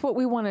kind of what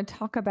we want to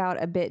talk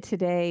about a bit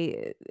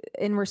today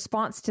in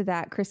response to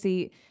that,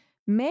 Chrissy,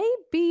 may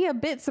be a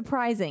bit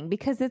surprising,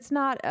 because it's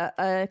not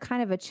a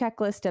kind of a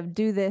checklist of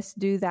do this,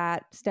 do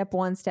that, step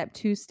 1, step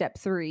 2, step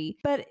 3.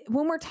 But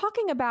when we're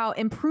talking about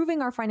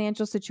improving our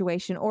financial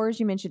situation, or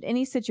as you mentioned,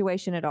 any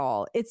situation at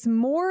all, it's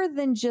more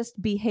than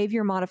just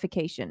behavior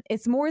modification.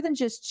 It's more than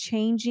just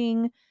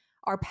changing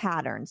our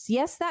patterns.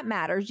 Yes, that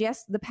matters.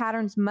 Yes, the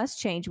patterns must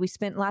change. We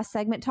spent last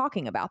segment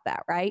talking about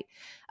that, right?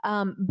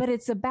 But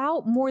it's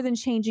about more than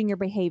changing your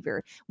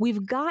behavior.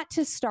 We've got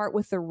to start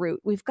with the root.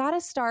 We've got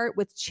to start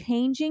with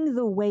changing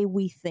the way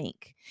we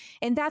think.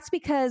 And that's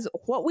because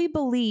what we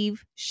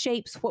believe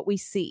shapes what we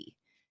see.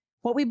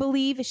 What we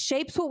believe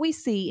shapes what we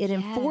see. It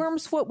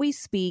informs what we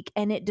speak,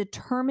 and it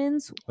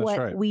determines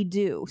what we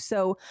do.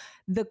 So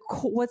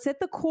what's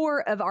at the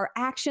core of our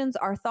actions,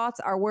 our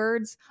thoughts, our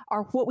words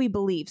are what we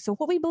believe. So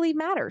what we believe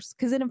matters,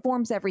 because it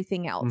informs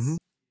everything else.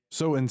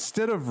 So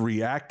instead of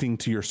reacting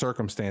to your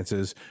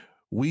circumstances,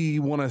 we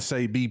want to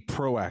say be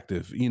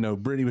proactive. You know,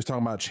 Brittany was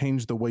talking about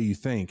change the way you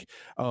think.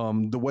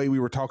 The way we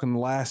were talking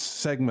last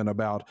segment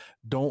about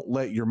don't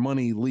let your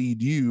money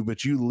lead you,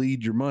 but you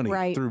lead your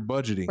money through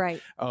budgeting. Right.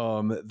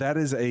 That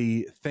is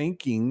a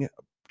thinking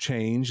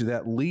change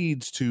that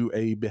leads to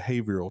a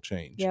behavioral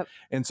change. Yep.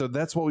 And so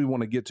that's what we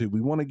want to get to.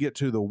 We want to get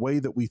to the way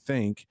that we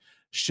think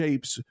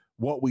shapes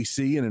what we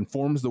see and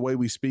informs the way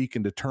we speak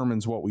and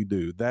determines what we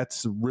do.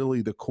 That's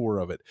really the core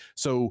of it.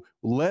 So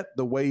let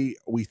the way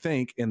we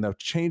think and the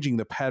changing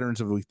the patterns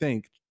of we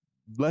think,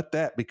 let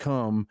that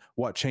become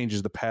what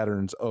changes the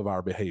patterns of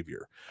our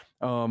behavior.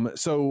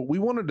 So we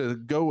wanted to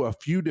go a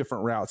few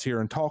different routes here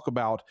and talk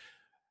about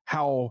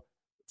how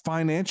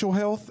financial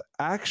health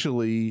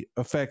actually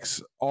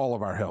affects all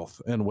of our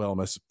health and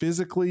wellness,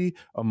 physically,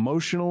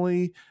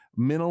 emotionally,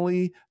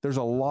 mentally. There's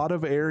a lot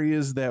of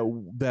areas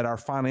that our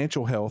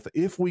financial health,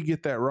 if we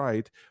get that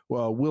right,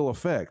 will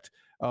affect.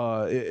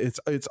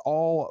 It's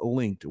all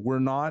linked. We're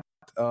not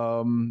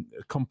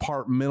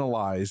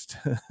compartmentalized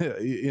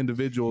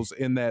individuals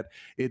in that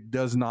it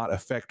does not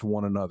affect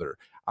one another.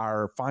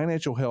 Our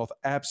financial health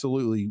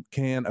absolutely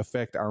can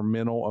affect our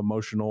mental,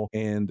 emotional,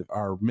 and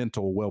our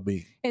mental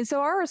well-being. And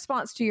so our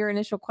response to your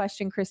initial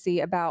question,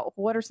 Chrissy, about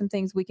what are some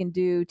things we can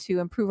do to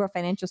improve our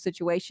financial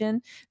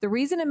situation, the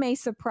reason it may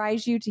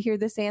surprise you to hear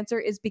this answer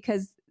is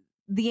because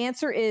the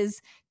answer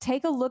is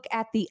take a look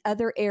at the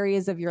other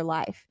areas of your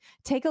life.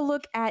 Take a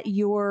look at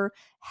your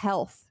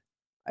health.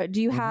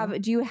 Do you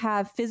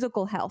have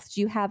physical health?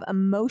 Do you have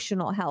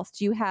emotional health?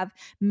 Do you have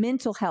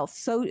mental health?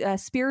 So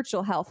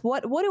spiritual health?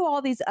 What do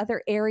all these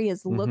other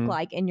areas look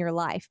like in your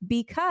life?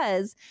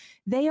 Because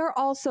they are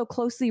also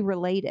closely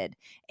related.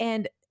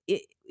 And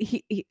a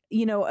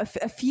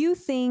few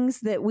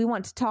things that we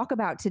want to talk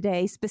about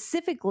today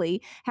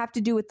specifically have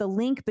to do with the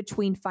link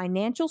between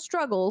financial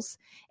struggles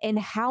and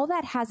how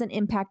that has an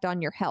impact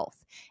on your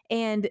health,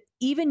 and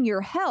even your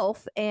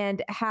health,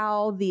 and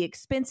how the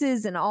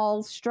expenses and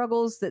all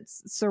struggles that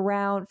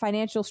surround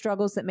financial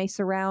struggles that may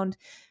surround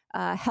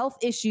health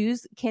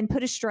issues can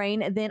put a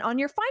strain then on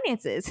your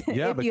finances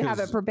if you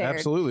haven't prepared.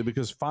 Absolutely,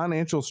 because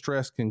financial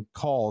stress can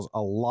cause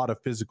a lot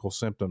of physical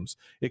symptoms.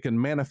 It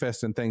can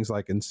manifest in things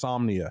like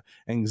insomnia,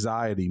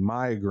 anxiety,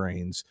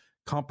 migraines,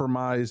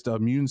 compromised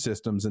immune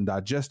systems, and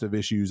digestive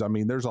issues. I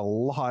mean, there's a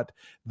lot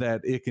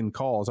that it can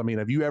cause. I mean,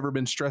 have you ever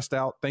been stressed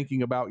out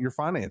thinking about your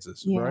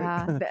finances? Yeah,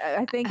 right?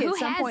 I think at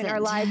some point in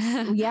our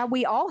lives,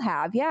 we all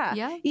have.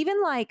 Yeah.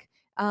 Even like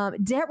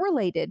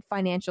debt-related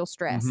financial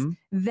stress,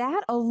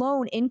 that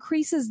alone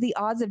increases the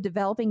odds of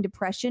developing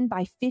depression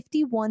by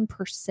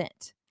 51%.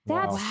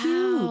 That's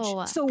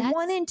huge. So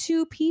 1 in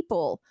 2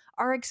 people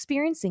are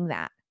experiencing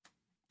that.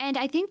 And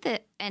I think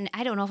that, and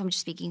I don't know if I'm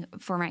just speaking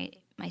for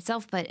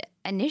myself, but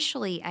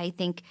initially I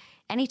think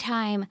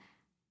anytime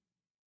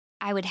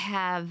I would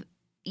have,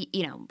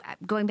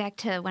 going back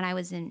to when I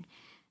was in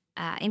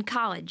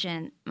college,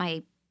 and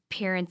my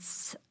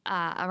parents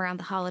around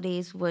the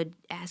holidays would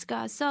ask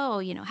us,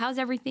 so, how's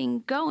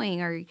everything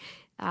going? Or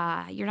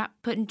you're not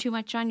putting too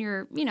much on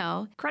your,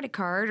 credit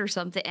card or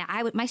something.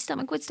 My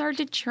stomach would start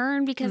to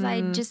churn because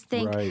I just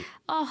think,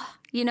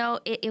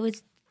 it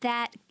was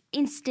that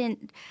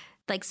instant,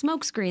 like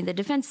smokescreen, the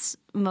defense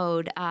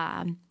mode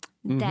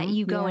that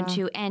you go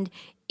into, and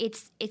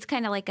it's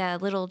kind of like a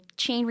little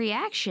chain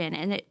reaction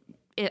and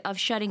of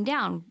shutting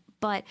down,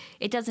 but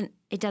it doesn't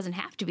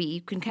have to be.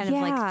 You can kind of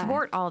like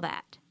thwart all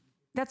that.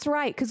 That's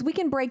right, because we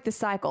can break the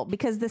cycle,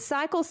 because the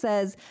cycle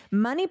says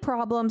money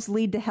problems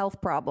lead to health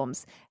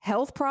problems.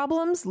 Health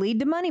problems lead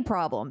to money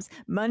problems.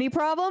 Money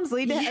problems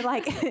lead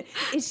to,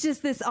 it's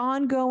just this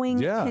ongoing,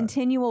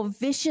 continual,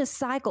 vicious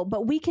cycle.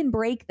 But we can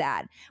break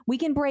that. We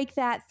can break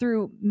that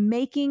through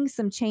making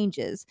some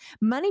changes.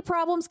 Money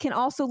problems can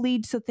also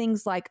lead to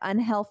things like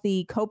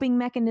unhealthy coping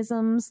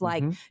mechanisms,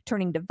 like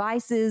turning to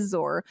vices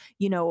or,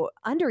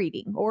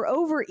 undereating or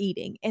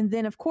overeating. And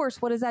then, of course,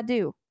 what does that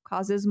do?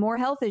 Causes more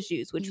health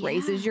issues, which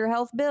raises your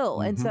health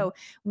bill. And so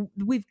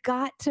we've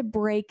got to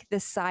break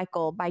the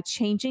cycle by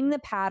changing the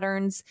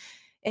patterns,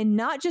 and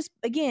not just,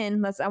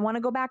 again, I want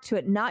to go back to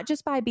it, not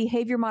just by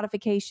behavior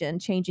modification,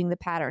 changing the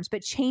patterns,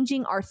 but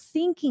changing our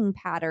thinking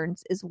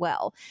patterns as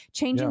well,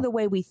 changing the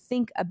way we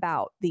think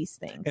about these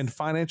things. And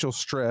financial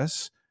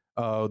stress,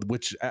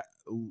 which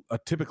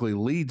typically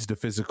leads to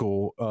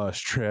physical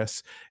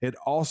stress, it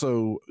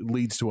also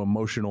leads to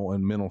emotional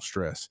and mental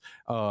stress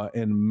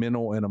and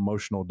mental and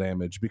emotional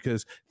damage,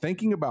 because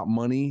thinking about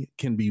money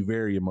can be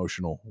very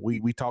emotional.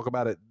 We talk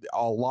about it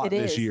a lot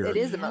this year. It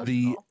is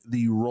emotional.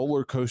 The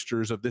roller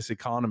coasters of this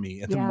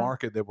economy and the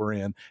market that we're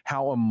in,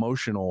 how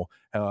emotional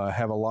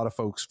have a lot of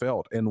folks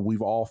felt, and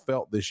we've all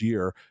felt this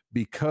year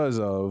because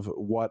of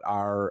what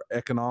our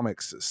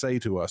economics say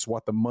to us,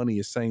 what the money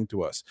is saying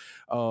to us.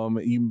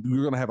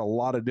 You're going to have a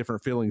lot of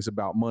different feelings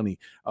about money.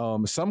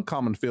 Some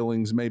common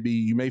feelings may be,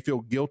 you may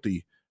feel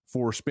guilty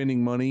for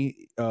spending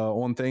money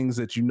on things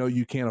that you know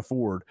you can't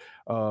afford,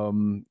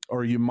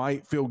 or you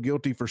might feel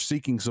guilty for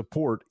seeking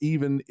support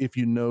even if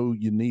you know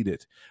you need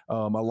it.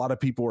 A lot of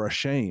people are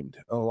ashamed.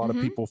 A lot of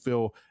people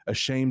feel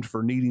ashamed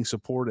for needing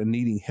support and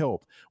needing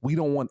help. We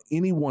don't want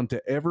anyone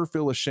to ever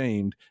feel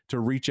ashamed to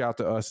reach out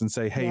to us and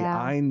say, hey,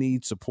 I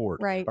need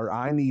support, or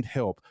I need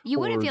help. You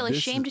wouldn't feel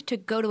ashamed to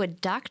go to a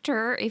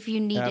doctor if you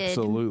needed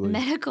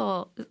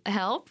medical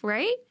help,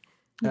 right?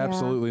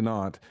 Absolutely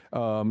not.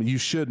 You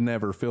should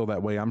never feel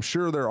that way. I'm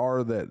sure there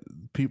are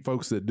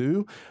folks that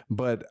do,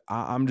 but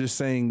I'm just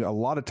saying a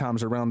lot of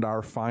times around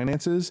our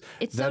finances,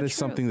 that is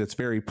something that's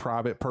very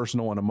private,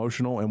 personal, and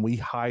emotional, and we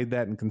hide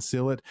that and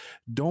conceal it.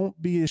 Don't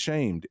be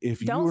ashamed.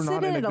 If you are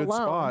not in a good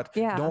spot,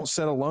 don't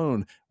sit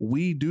alone.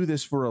 We do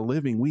this for a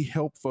living. We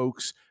help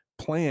folks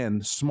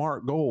plan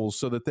smart goals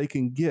so that they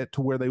can get to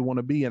where they want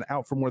to be and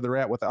out from where they're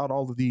at without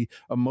all of the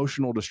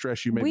emotional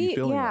distress you may be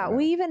feeling. Yeah,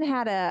 we even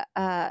had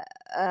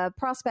a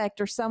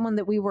prospect or someone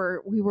that we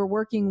were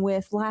working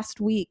with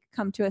last week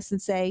come to us and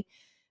say,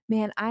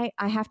 man, I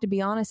have to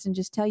be honest and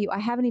just tell you, I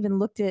haven't even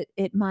looked at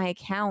my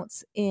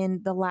accounts in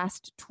the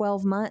last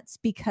 12 months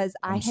because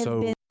I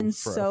have been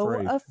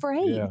so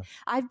afraid. Yeah.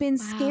 I've been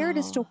scared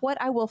as to what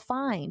I will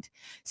find.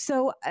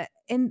 So,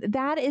 and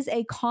that is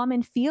a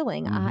common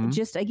feeling.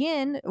 Just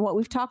again, what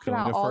we've talked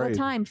about all the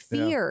time,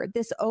 fear,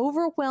 this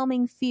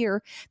overwhelming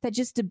fear that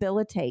just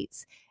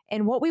debilitates.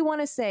 And what we want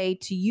to say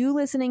to you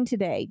listening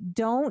today,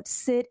 don't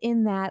sit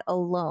in that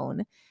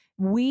alone.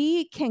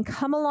 We can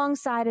come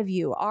alongside of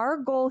you. Our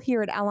goal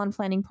here at Allon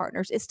Planning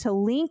Partners is to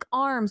link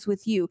arms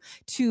with you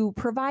to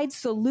provide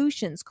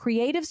solutions,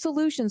 creative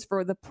solutions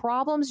for the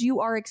problems you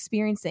are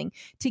experiencing,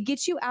 to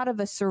get you out of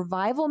a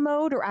survival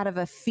mode or out of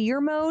a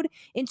fear mode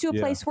into a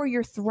place where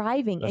you're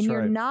thriving. That's and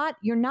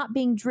you're not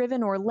being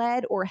driven or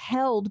led or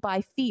held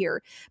by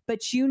fear. But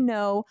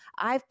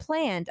I've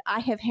planned, I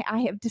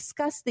have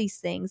discussed these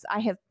things.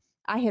 I've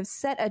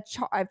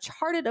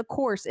charted a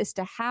course as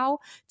to how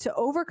to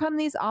overcome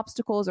these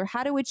obstacles or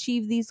how to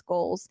achieve these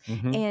goals.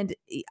 And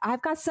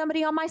I've got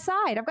somebody on my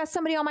side. I've got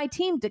somebody on my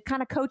team to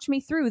kind of coach me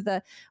through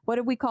what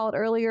did we call it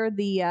earlier?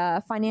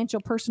 The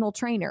financial personal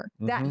trainer.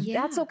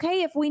 That's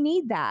okay if we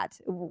need that.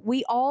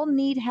 We all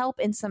need help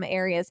in some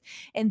areas.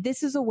 And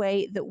this is a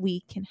way that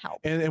we can help.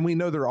 And we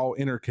know they're all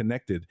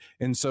interconnected.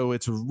 And so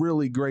it's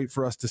really great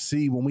for us to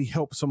see when we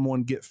help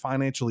someone get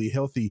financially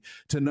healthy,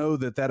 to know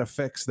that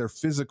affects their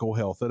physical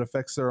health. That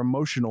affects their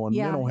emotional and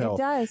mental health.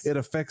 It does. It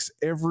affects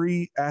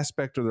every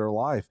aspect of their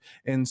life.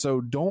 And so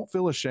don't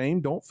feel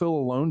ashamed. Don't feel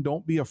alone.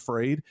 Don't be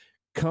afraid.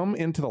 Come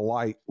into the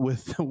light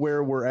with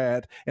where we're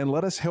at and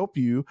let us help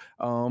you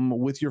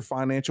with your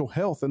financial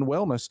health and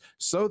wellness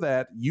so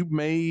that you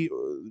may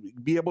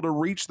be able to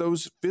reach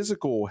those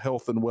physical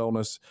health and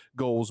wellness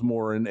goals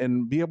more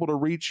and be able to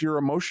reach your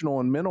emotional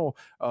and mental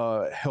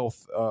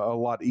health a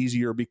lot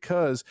easier,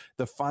 because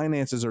the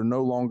finances are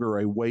no longer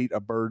a weight,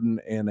 a burden,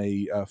 and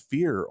a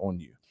fear on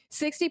you.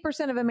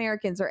 60% of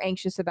Americans are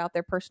anxious about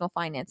their personal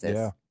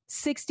finances.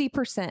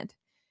 60%.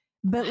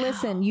 But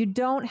listen, you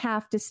don't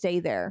have to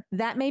stay there.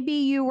 That may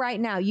be you right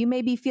now. You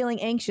may be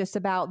feeling anxious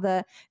about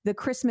the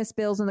Christmas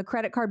bills and the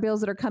credit card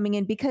bills that are coming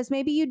in because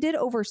maybe you did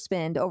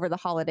overspend over the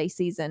holiday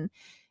season.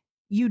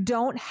 You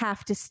don't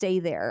have to stay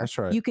there. That's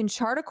right. You can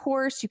chart a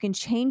course. You can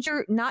change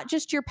not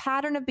just your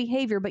pattern of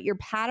behavior, but your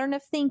pattern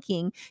of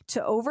thinking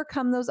to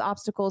overcome those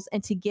obstacles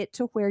and to get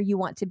to where you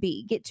want to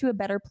be, get to a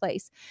better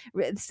place.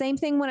 Same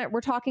thing when we're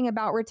talking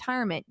about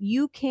retirement.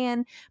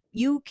 Maybe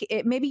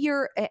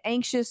you're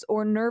anxious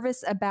or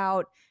nervous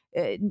about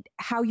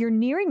how you're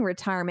nearing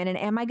retirement and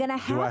am I going to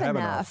have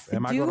enough?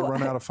 Am I going to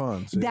run out of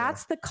funds?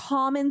 That's the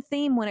common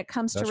theme when it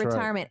comes to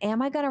retirement. Right.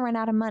 Am I going to run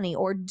out of money,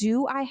 or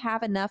do I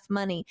have enough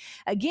money?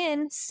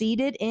 Again,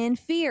 seated in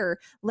fear.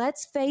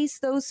 Let's face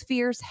those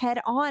fears head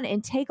on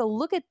and take a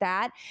look at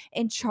that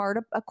and chart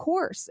a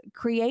course,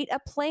 create a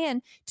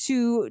plan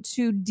to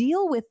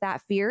deal with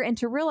that fear and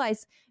to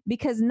realize,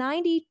 because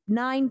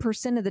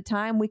 99% of the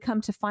time we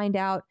come to find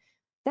out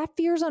that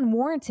fear is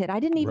unwarranted. I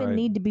didn't even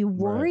need to be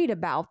worried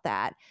about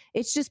that.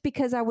 It's just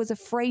because I was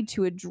afraid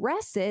to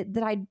address it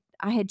that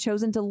I had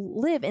chosen to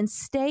live and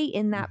stay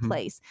in that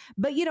place.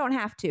 But you don't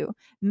have to.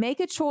 Make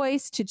a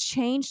choice to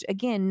change,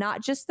 again,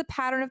 not just the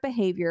pattern of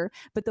behavior,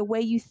 but the way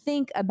you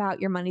think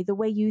about your money, the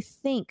way you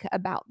think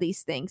about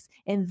these things.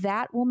 And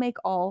that will make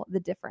all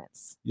the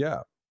difference.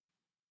 Yeah.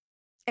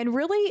 And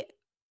really,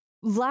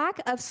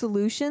 lack of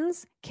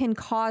solutions can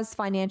cause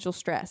financial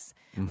stress.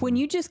 When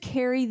you just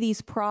carry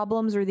these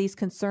problems or these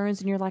concerns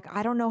and you're like,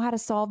 I don't know how to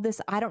solve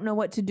this. I don't know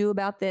what to do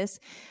about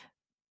this.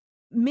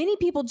 Many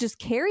people just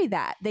carry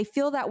that. They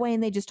feel that way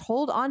and they just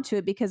hold on to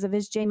it because of,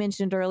 as Jay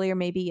mentioned earlier,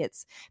 maybe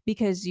it's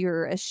because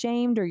you're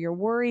ashamed or you're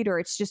worried, or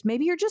it's just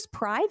maybe you're just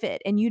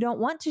private and you don't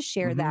want to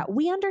share that.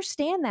 We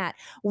understand that.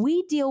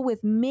 We deal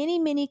with many,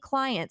 many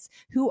clients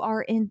who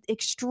are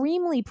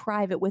extremely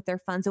private with their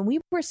funds, and we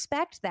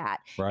respect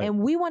that. Right. And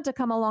we want to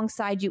come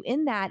alongside you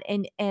in that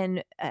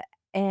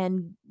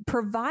and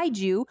provide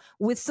you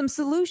with some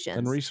solutions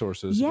and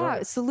resources. Yeah,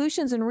 right.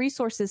 solutions and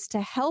resources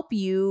to help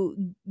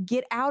you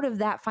get out of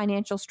that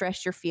financial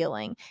stress you're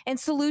feeling. And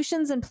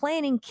solutions and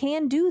planning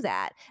can do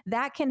that.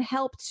 That can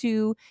help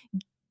to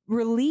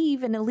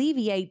relieve and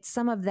alleviate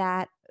some of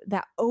that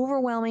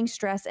overwhelming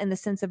stress and the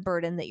sense of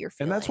burden that you're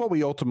feeling. And that's what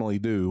we ultimately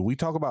do. We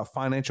talk about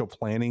financial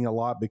planning a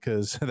lot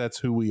because that's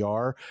who we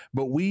are,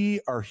 but we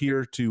are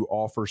here to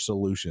offer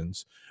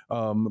solutions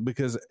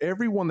because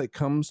everyone that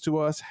comes to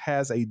us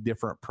has a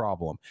different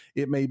problem.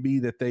 It may be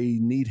that they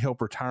need help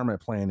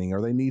retirement planning,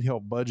 or they need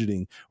help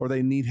budgeting, or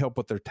they need help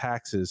with their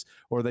taxes,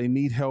 or they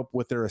need help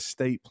with their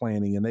estate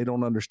planning, and they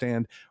don't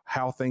understand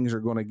how things are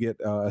going to get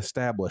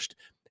established.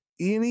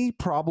 Any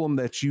problem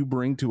that you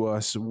bring to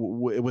us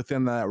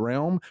within that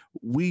realm,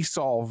 we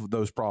solve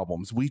those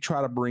problems. We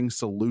try to bring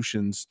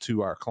solutions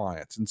to our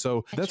clients. And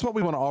so that's what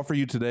we want to offer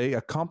you today,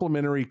 a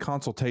complimentary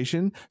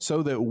consultation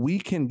so that we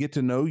can get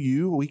to know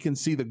you, we can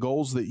see the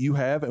goals that you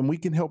have, and we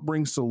can help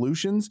bring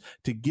solutions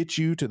to get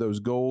you to those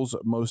goals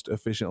most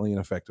efficiently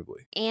and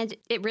effectively. And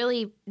it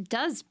really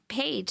does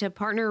pay to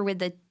partner with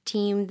the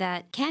team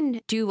that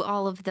can do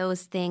all of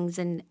those things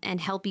and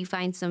help you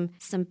find some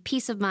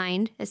peace of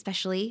mind,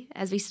 especially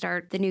as we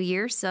start the new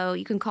year. So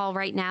you can call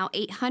right now,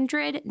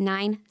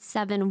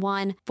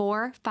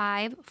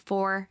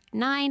 800-971-4549,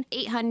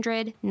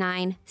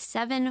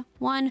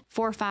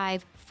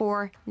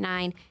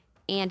 800-971-4549,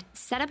 and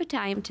set up a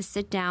time to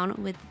sit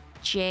down with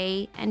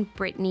Jay and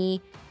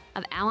Brittany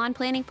of Allon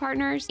Planning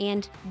Partners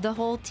and the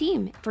whole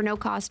team for no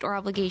cost or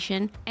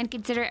obligation, and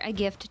consider it a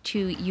gift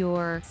to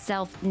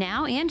yourself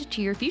now and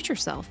to your future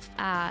self.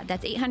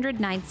 That's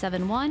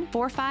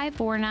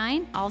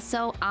 800-971-4549.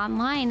 Also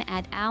online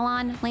at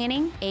Allon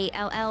Planning,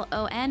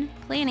 ALLON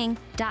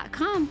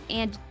planning.com.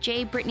 And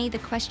Jay, Brittany, the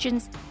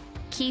questions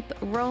keep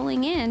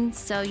rolling in,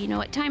 so you know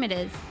what time it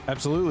is.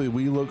 Absolutely.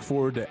 We look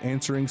forward to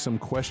answering some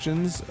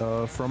questions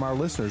from our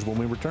listeners when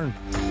we return.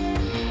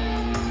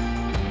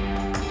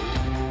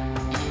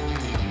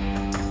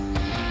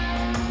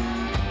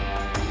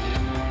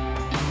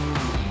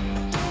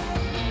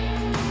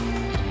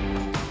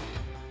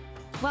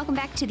 Welcome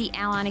back to the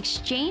Allon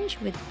Exchange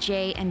with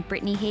Jay and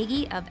Brittany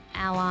Hagee of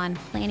Allon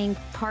Planning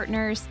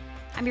Partners.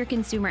 I'm your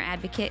consumer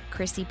advocate,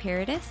 Chrissy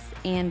Paradis,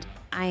 and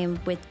I am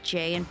with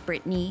Jay and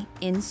Brittany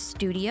in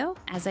studio,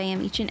 as I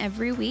am each and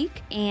every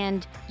week.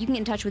 And you can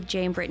get in touch with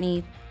Jay and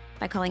Brittany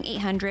by calling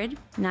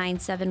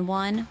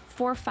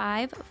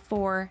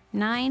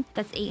 800-971-4549.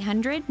 That's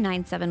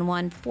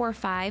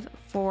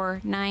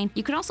 800-971-4549.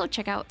 You can also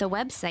check out the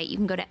website. You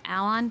can go to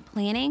Allon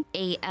Planning,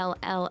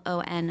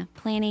 ALLON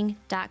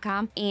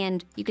planning.com,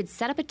 and you could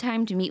set up a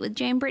time to meet with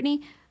Jay and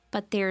Brittany.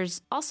 But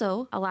there's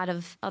also a lot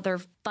of other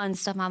fun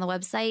stuff on the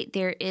website.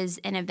 There is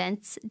an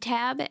events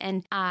tab.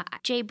 And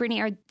Jay, Brittany,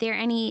 are there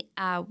any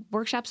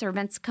workshops or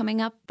events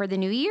coming up for the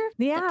new year?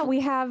 Yeah,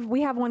 we have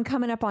one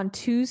coming up on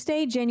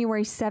Tuesday,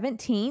 January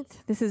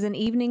 17th. This is an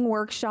evening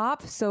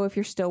workshop. So if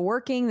you're still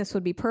working, this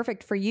would be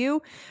perfect for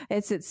you.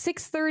 It's at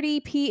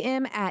 6:30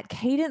 p.m. at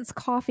Cadence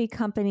Coffee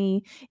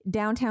Company,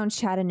 downtown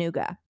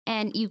Chattanooga.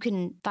 And you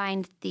can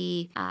find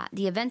the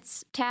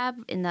events tab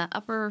in the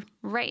upper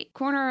right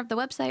corner of the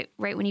website,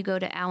 right when you go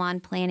to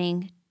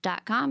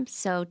allonplanning.com.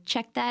 So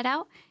check that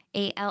out,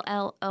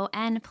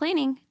 ALLON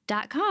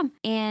planning.com.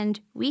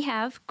 And we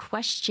have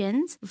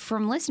questions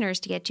from listeners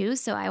to get to,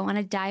 so I want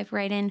to dive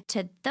right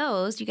into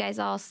those. You guys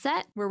all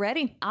set? We're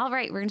ready. All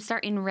right, we're going to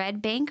start in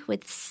Red Bank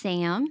with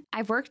Sam.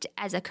 I've worked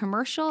as a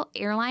commercial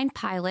airline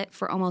pilot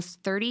for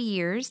almost 30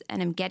 years,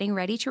 and I'm getting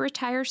ready to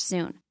retire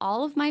soon.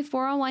 All of my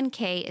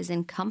 401k is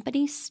in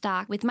company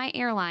stock with my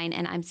airline,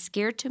 and I'm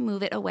scared to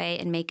move it away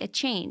and make a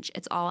change.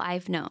 It's all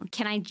I've known.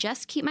 Can I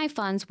just keep my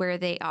funds where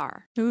they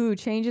are? Ooh,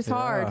 change is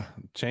hard.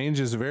 Change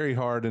is very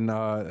hard.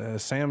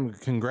 And Sam,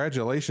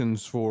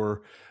 congratulations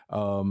for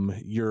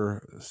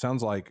your,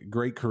 sounds like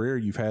great career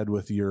you've had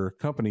with your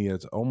company.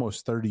 It's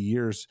almost 30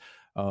 years.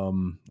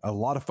 A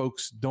lot of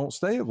folks don't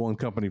stay at one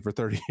company for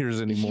 30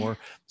 years anymore.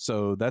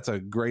 So that's a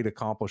great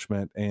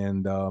accomplishment.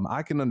 And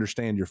I can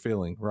understand your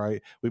feeling,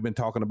 right? We've been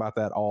talking about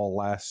that all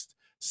last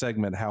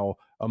segment, how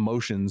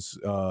emotions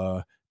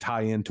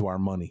tie into our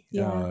money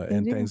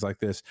and things like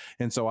this.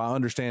 And so I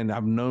understand,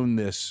 I've known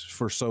this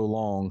for so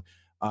long.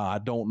 I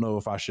don't know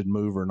if I should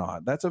move or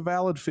not. That's a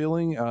valid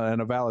feeling and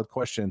a valid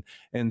question.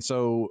 And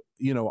so,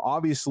 you know,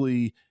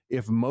 obviously,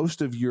 if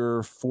most of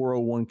your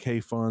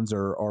 401k funds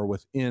are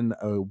within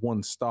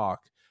one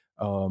stock,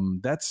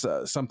 that's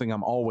something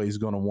I'm always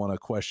going to want to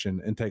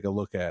question and take a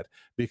look at,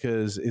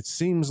 because it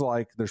seems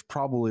like there's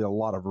probably a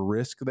lot of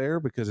risk there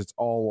because it's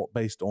all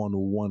based on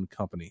one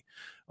company.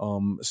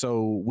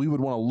 So we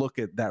would want to look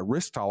at that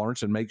risk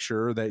tolerance and make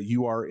sure that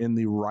you are in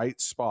the right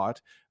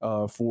spot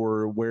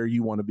for where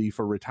you want to be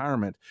for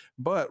retirement.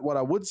 But what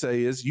I would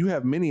say is you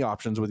have many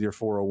options with your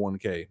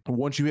 401k.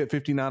 Once you hit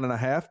 59 and a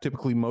half,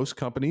 typically most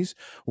companies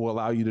will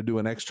allow you to do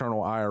an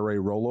external IRA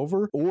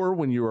rollover, or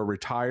when you are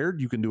retired,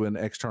 you can do an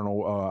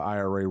external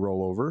IRA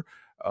rollover.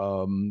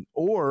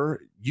 or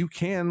you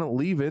can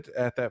leave it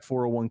at that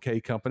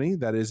 401k company.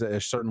 That is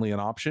certainly an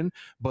option.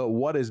 But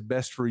what is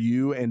best for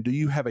you? And do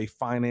you have a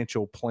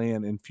financial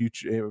plan in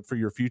future for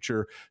your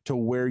future to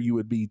where you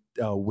would be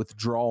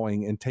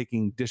withdrawing and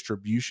taking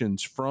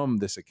distributions from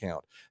this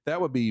account?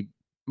 That would be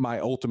my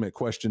ultimate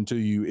question to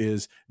you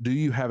is, do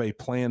you have a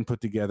plan put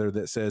together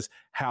that says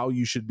how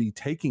you should be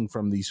taking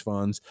from these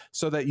funds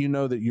so that you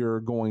know that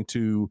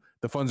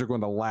the funds are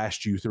going to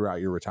last you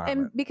throughout your retirement?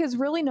 And because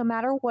really, no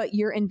matter what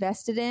you're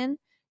invested in,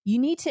 you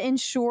need to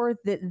ensure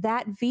that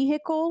that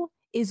vehicle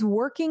is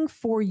working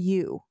for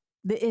you.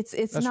 It's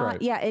That's not,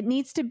 right. yeah, it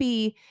needs to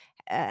be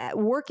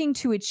working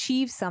to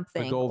achieve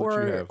something, The goal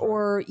that you have,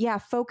 or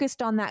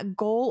focused on that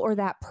goal or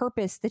that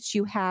purpose that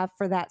you have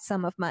for that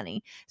sum of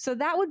money. So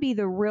that would be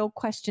the real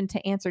question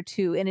to answer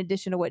too, in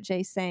addition to what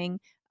Jay's saying.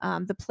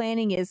 The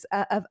planning is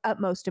of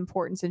utmost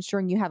importance,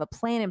 ensuring you have a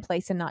plan in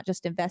place and not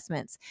just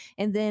investments.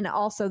 And then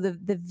also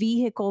the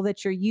vehicle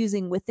that you're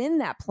using within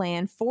that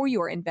plan for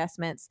your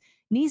investments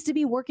needs to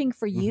be working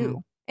for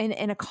you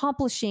and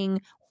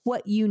accomplishing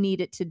what you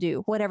need it to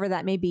do, whatever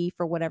that may be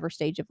for whatever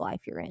stage of life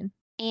you're in.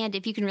 And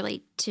if you can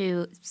relate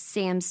to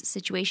Sam's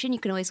situation, you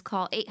can always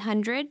call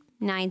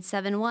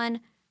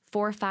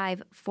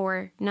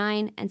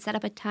 800-971-4549 and set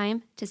up a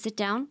time to sit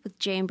down with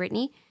Jay and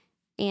Brittany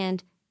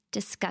and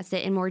discuss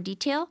it in more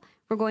detail.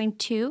 We're going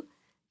to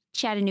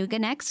Chattanooga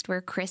next, where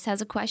Chris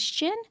has a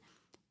question.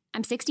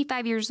 I'm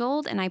 65 years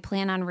old and I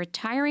plan on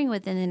retiring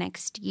within the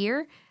next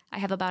year. I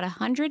have about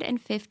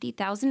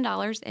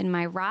 $150,000 in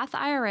my Roth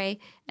IRA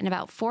and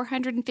about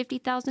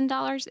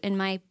 $450,000 in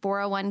my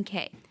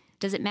 401k.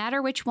 Does it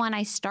matter which one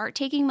I start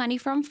taking money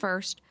from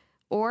first,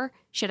 or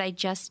should I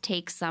just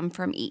take some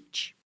from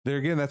each? There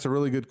again, that's a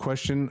really good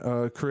question,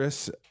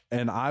 Chris.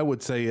 And I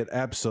would say it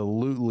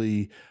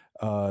absolutely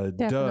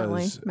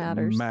does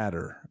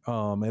matter.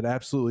 It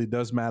absolutely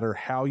does matter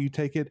how you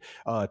take it.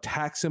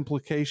 Tax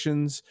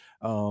implications.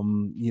 There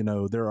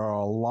are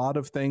a lot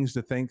of things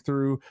to think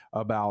through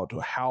about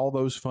how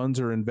those funds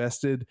are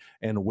invested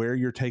and where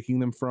you're taking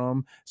them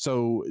from.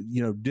 So,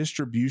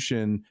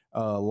 distribution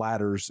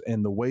ladders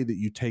and the way that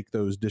you take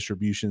those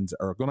distributions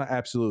are going to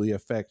absolutely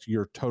affect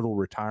your total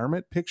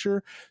retirement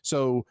picture.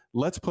 So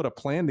let's put a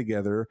plan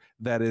together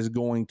that is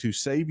going to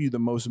save you the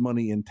most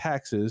money in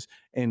taxes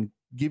and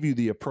give you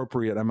the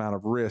appropriate amount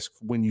of risk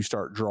when you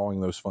start drawing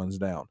those funds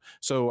down.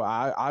 So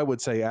I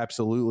would say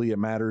absolutely it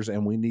matters,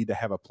 and we need to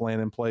have a plan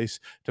in place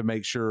to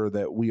make sure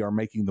that we are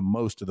making the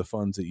most of the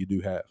funds that you do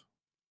have.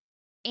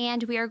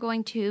 And we are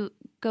going to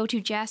go to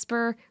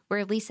Jasper,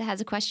 where Lisa has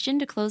a question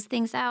to close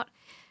things out.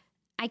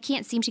 I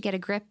can't seem to get a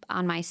grip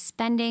on my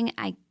spending.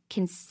 I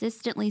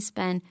consistently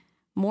spend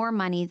more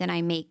money than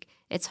I make.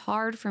 It's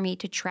hard for me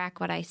to track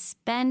what I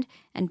spend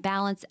and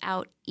balance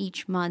out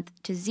each month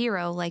to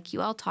zero, like you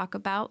all talk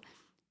about,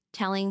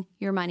 telling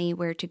your money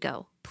where to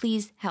go.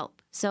 Please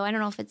help. So I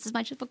don't know if it's as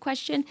much of a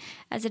question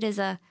as it is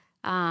a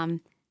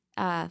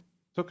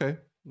it's okay.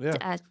 Yeah.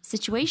 A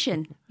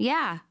situation.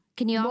 Yeah.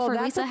 Can you offer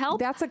Lisa help?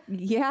 That's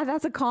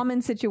a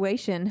common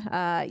situation.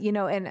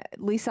 And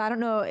Lisa, I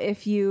don't know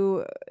if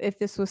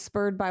this was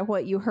spurred by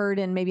what you heard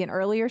in maybe an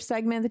earlier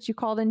segment that you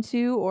called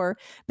into,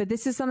 but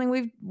this is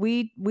something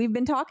we've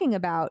been talking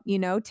about,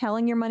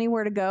 telling your money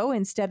where to go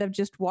instead of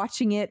just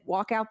watching it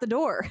walk out the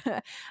door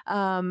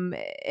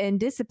and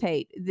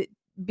dissipate.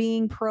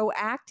 Being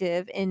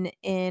proactive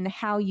in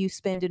how you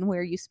spend and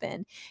where you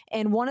spend.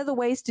 And one of the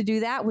ways to do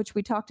that, which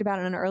we talked about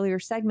in an earlier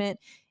segment,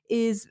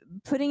 is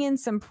putting in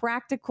some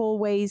practical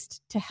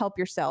ways to help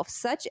yourself,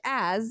 such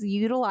as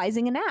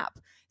utilizing an app,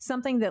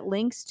 something that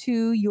links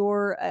to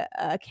your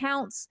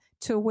accounts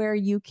to where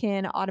you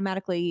can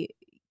automatically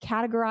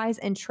categorize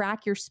and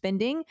track your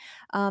spending.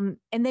 And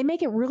they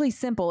make it really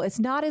simple. It's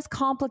not as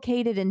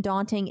complicated and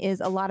daunting as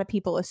a lot of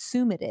people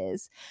assume it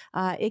is.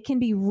 It can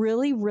be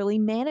really, really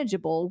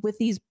manageable with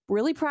these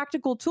really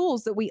practical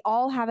tools that we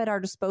all have at our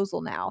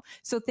disposal now.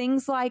 So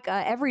things like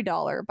Every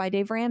Dollar by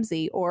Dave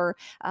Ramsey, or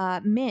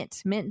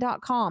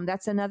mint.com.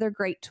 That's another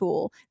great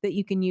tool that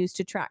you can use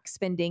to track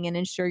spending and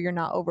ensure you're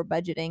not over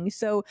budgeting.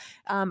 So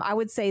I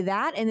would say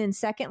that. And then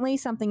secondly,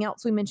 something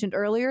else we mentioned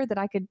earlier that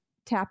I could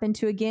tap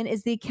into again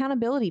is the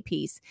accountability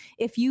piece.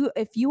 If you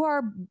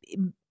are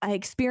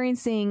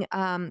experiencing,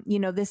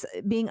 this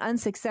being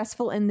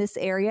unsuccessful in this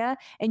area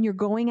and you're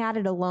going at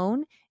it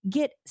alone,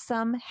 get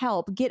some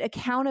help, get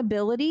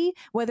accountability,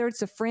 whether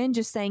it's a friend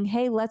just saying,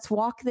 hey, let's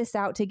walk this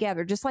out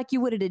together, just like you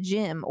would at a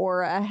gym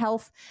or a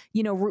health,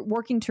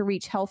 working to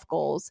reach health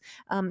goals.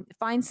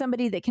 Find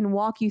somebody that can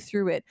walk you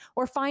through it,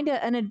 or find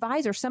an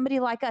advisor, somebody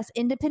like us,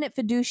 independent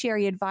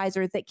fiduciary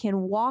advisor that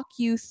can walk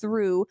you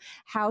through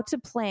how to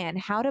plan,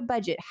 how to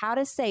budget, how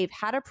to save,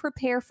 how to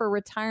prepare for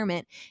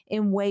retirement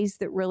in ways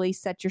that really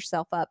set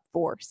yourself up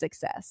for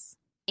success.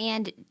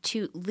 And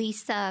to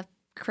Lisa,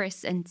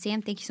 Chris, and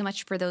Sam, thank you so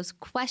much for those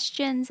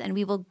questions. And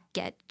we will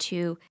get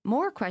to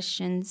more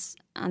questions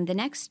on the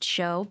next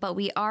show, but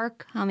we are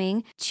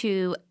coming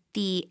to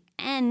the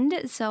end,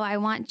 so I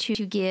want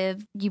to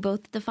give you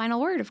both the final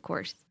word, of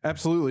course.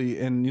 Absolutely.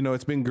 And,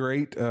 it's been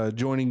great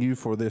joining you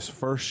for this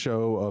first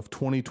show of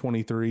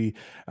 2023.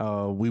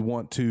 We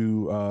want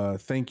to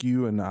thank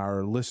you and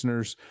our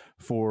listeners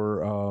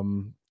for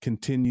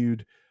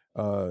continued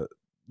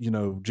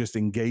just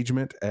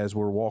engagement as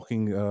we're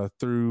walking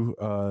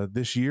through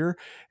this year.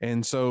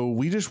 And so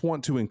we just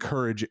want to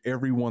encourage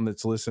everyone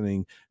that's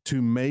listening to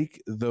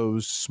make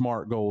those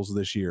SMART goals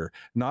this year,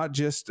 not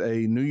just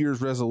a New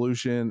Year's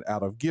resolution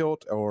out of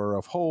guilt or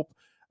of hope,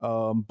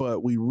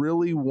 but we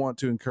really want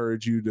to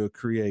encourage you to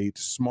create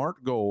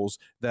SMART goals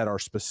that are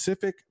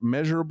specific,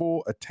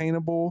 measurable,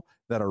 attainable,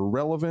 that are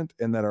relevant,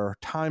 and that are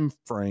time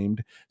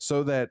framed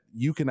so that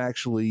you can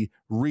actually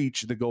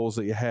reach the goals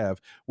that you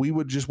have. We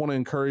would just want to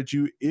encourage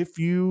you, if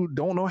you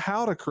don't know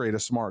how to create a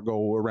SMART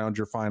goal around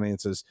your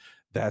finances,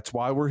 that's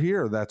why we're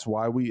here. That's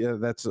why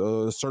that's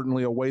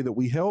certainly a way that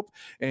we help.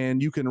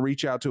 And you can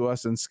reach out to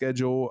us and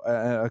schedule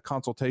a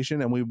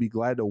consultation, and we'd be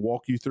glad to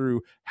walk you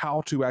through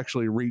how to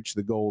actually reach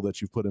the goal that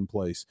you've put in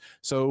place.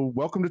 So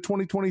welcome to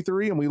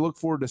 2023, and we look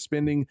forward to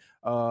spending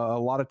a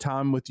lot of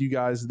time with you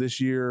guys this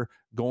year,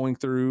 going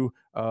through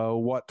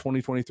what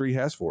 2023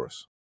 has for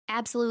us.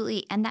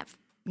 Absolutely. And that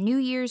New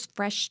Year's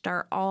fresh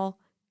start all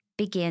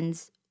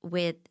begins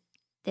with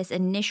this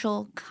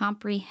initial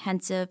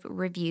comprehensive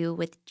review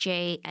with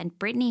Jay and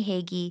Brittany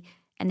Hagee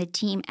and the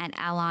team at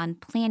Allon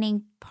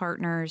Planning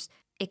Partners.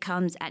 It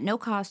comes at no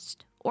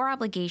cost or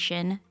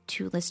obligation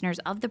to listeners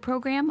of the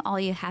program.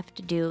 All you have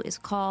to do is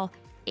call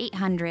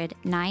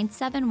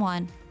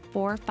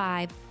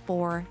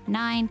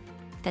 800-971-4549.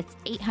 That's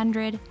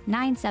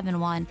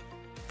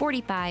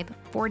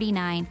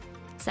 800-971-4549.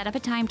 Set up a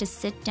time to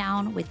sit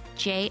down with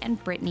Jay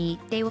and Brittany.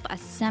 They will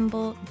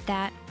assemble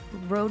that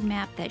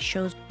roadmap that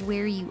shows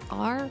where you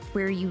are,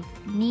 where you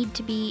need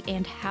to be,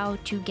 and how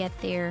to get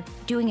there.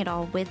 Doing it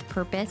all with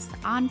purpose,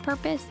 on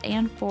purpose,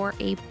 and for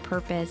a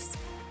purpose.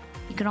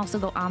 You can also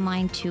go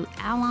online to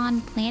Allon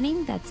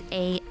Planning. That's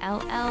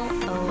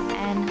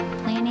ALLON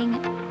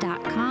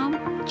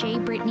planning.com. Jay,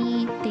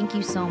 Brittany, thank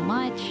you so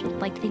much.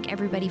 I'd like to thank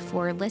everybody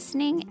for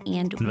listening.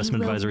 And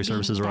investment advisory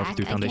services are offered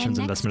through Foundations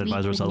Investment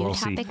Advisors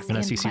LLC,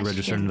 an SEC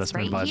registered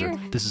investment advisor.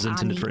 This is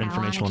intended for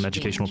informational and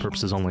educational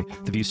purposes only.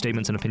 The views,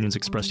 statements, and opinions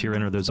expressed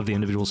herein are those of the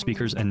individual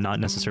speakers and not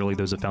necessarily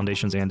those of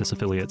Foundations and its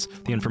affiliates.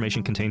 The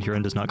information contained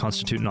herein does not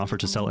constitute an offer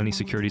to sell any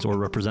securities or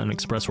represent an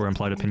express or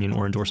implied opinion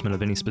or endorsement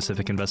of any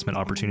specific investment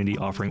opportunity,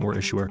 offering, or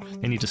issuer.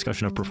 Any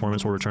discussion of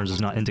performance or returns is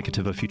not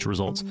indicative of future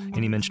results.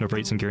 Any mention of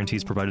rates and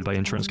guarantees provided by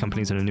insurance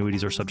companies and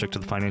annuities are subject to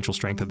the financial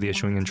strength of the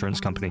issuing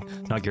insurance company,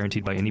 not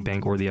guaranteed by any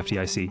bank or the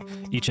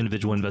FDIC. Each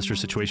individual investor's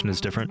situation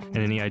is different, and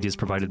any ideas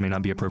provided may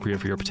not be appropriate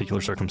for your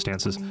particular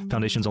circumstances.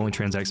 Foundations only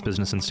transacts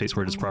business in states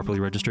where it is properly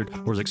registered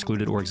or is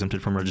excluded or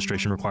exempted from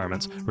registration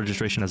requirements.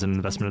 Registration as an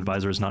investment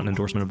advisor is not an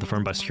endorsement of the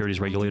firm by securities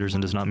regulators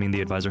and does not mean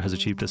the advisor has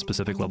achieved a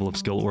specific level of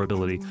skill or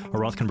ability. A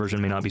Roth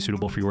conversion may not be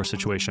suitable for your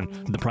situation.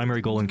 The primary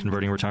goal in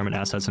converting retirement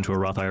assets into a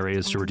Roth IRA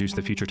is to reduce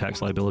the future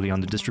tax liability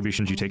on the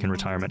distributions you take in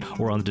retirement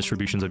or on the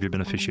distributions of your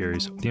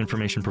beneficiaries. The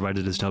information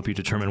provided is to help you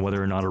determine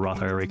whether or not a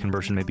Roth IRA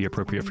conversion may be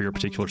appropriate for your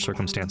particular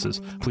circumstances.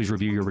 Please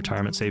review your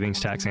retirement savings,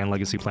 tax, and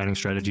legacy planning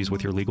strategies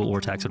with your legal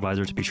or tax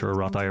advisor to be sure a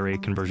Roth IRA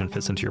conversion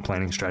fits into your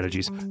planning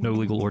strategies. No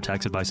legal or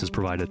tax advice is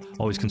provided.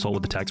 Always consult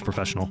with a tax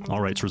professional. All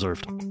rights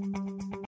reserved.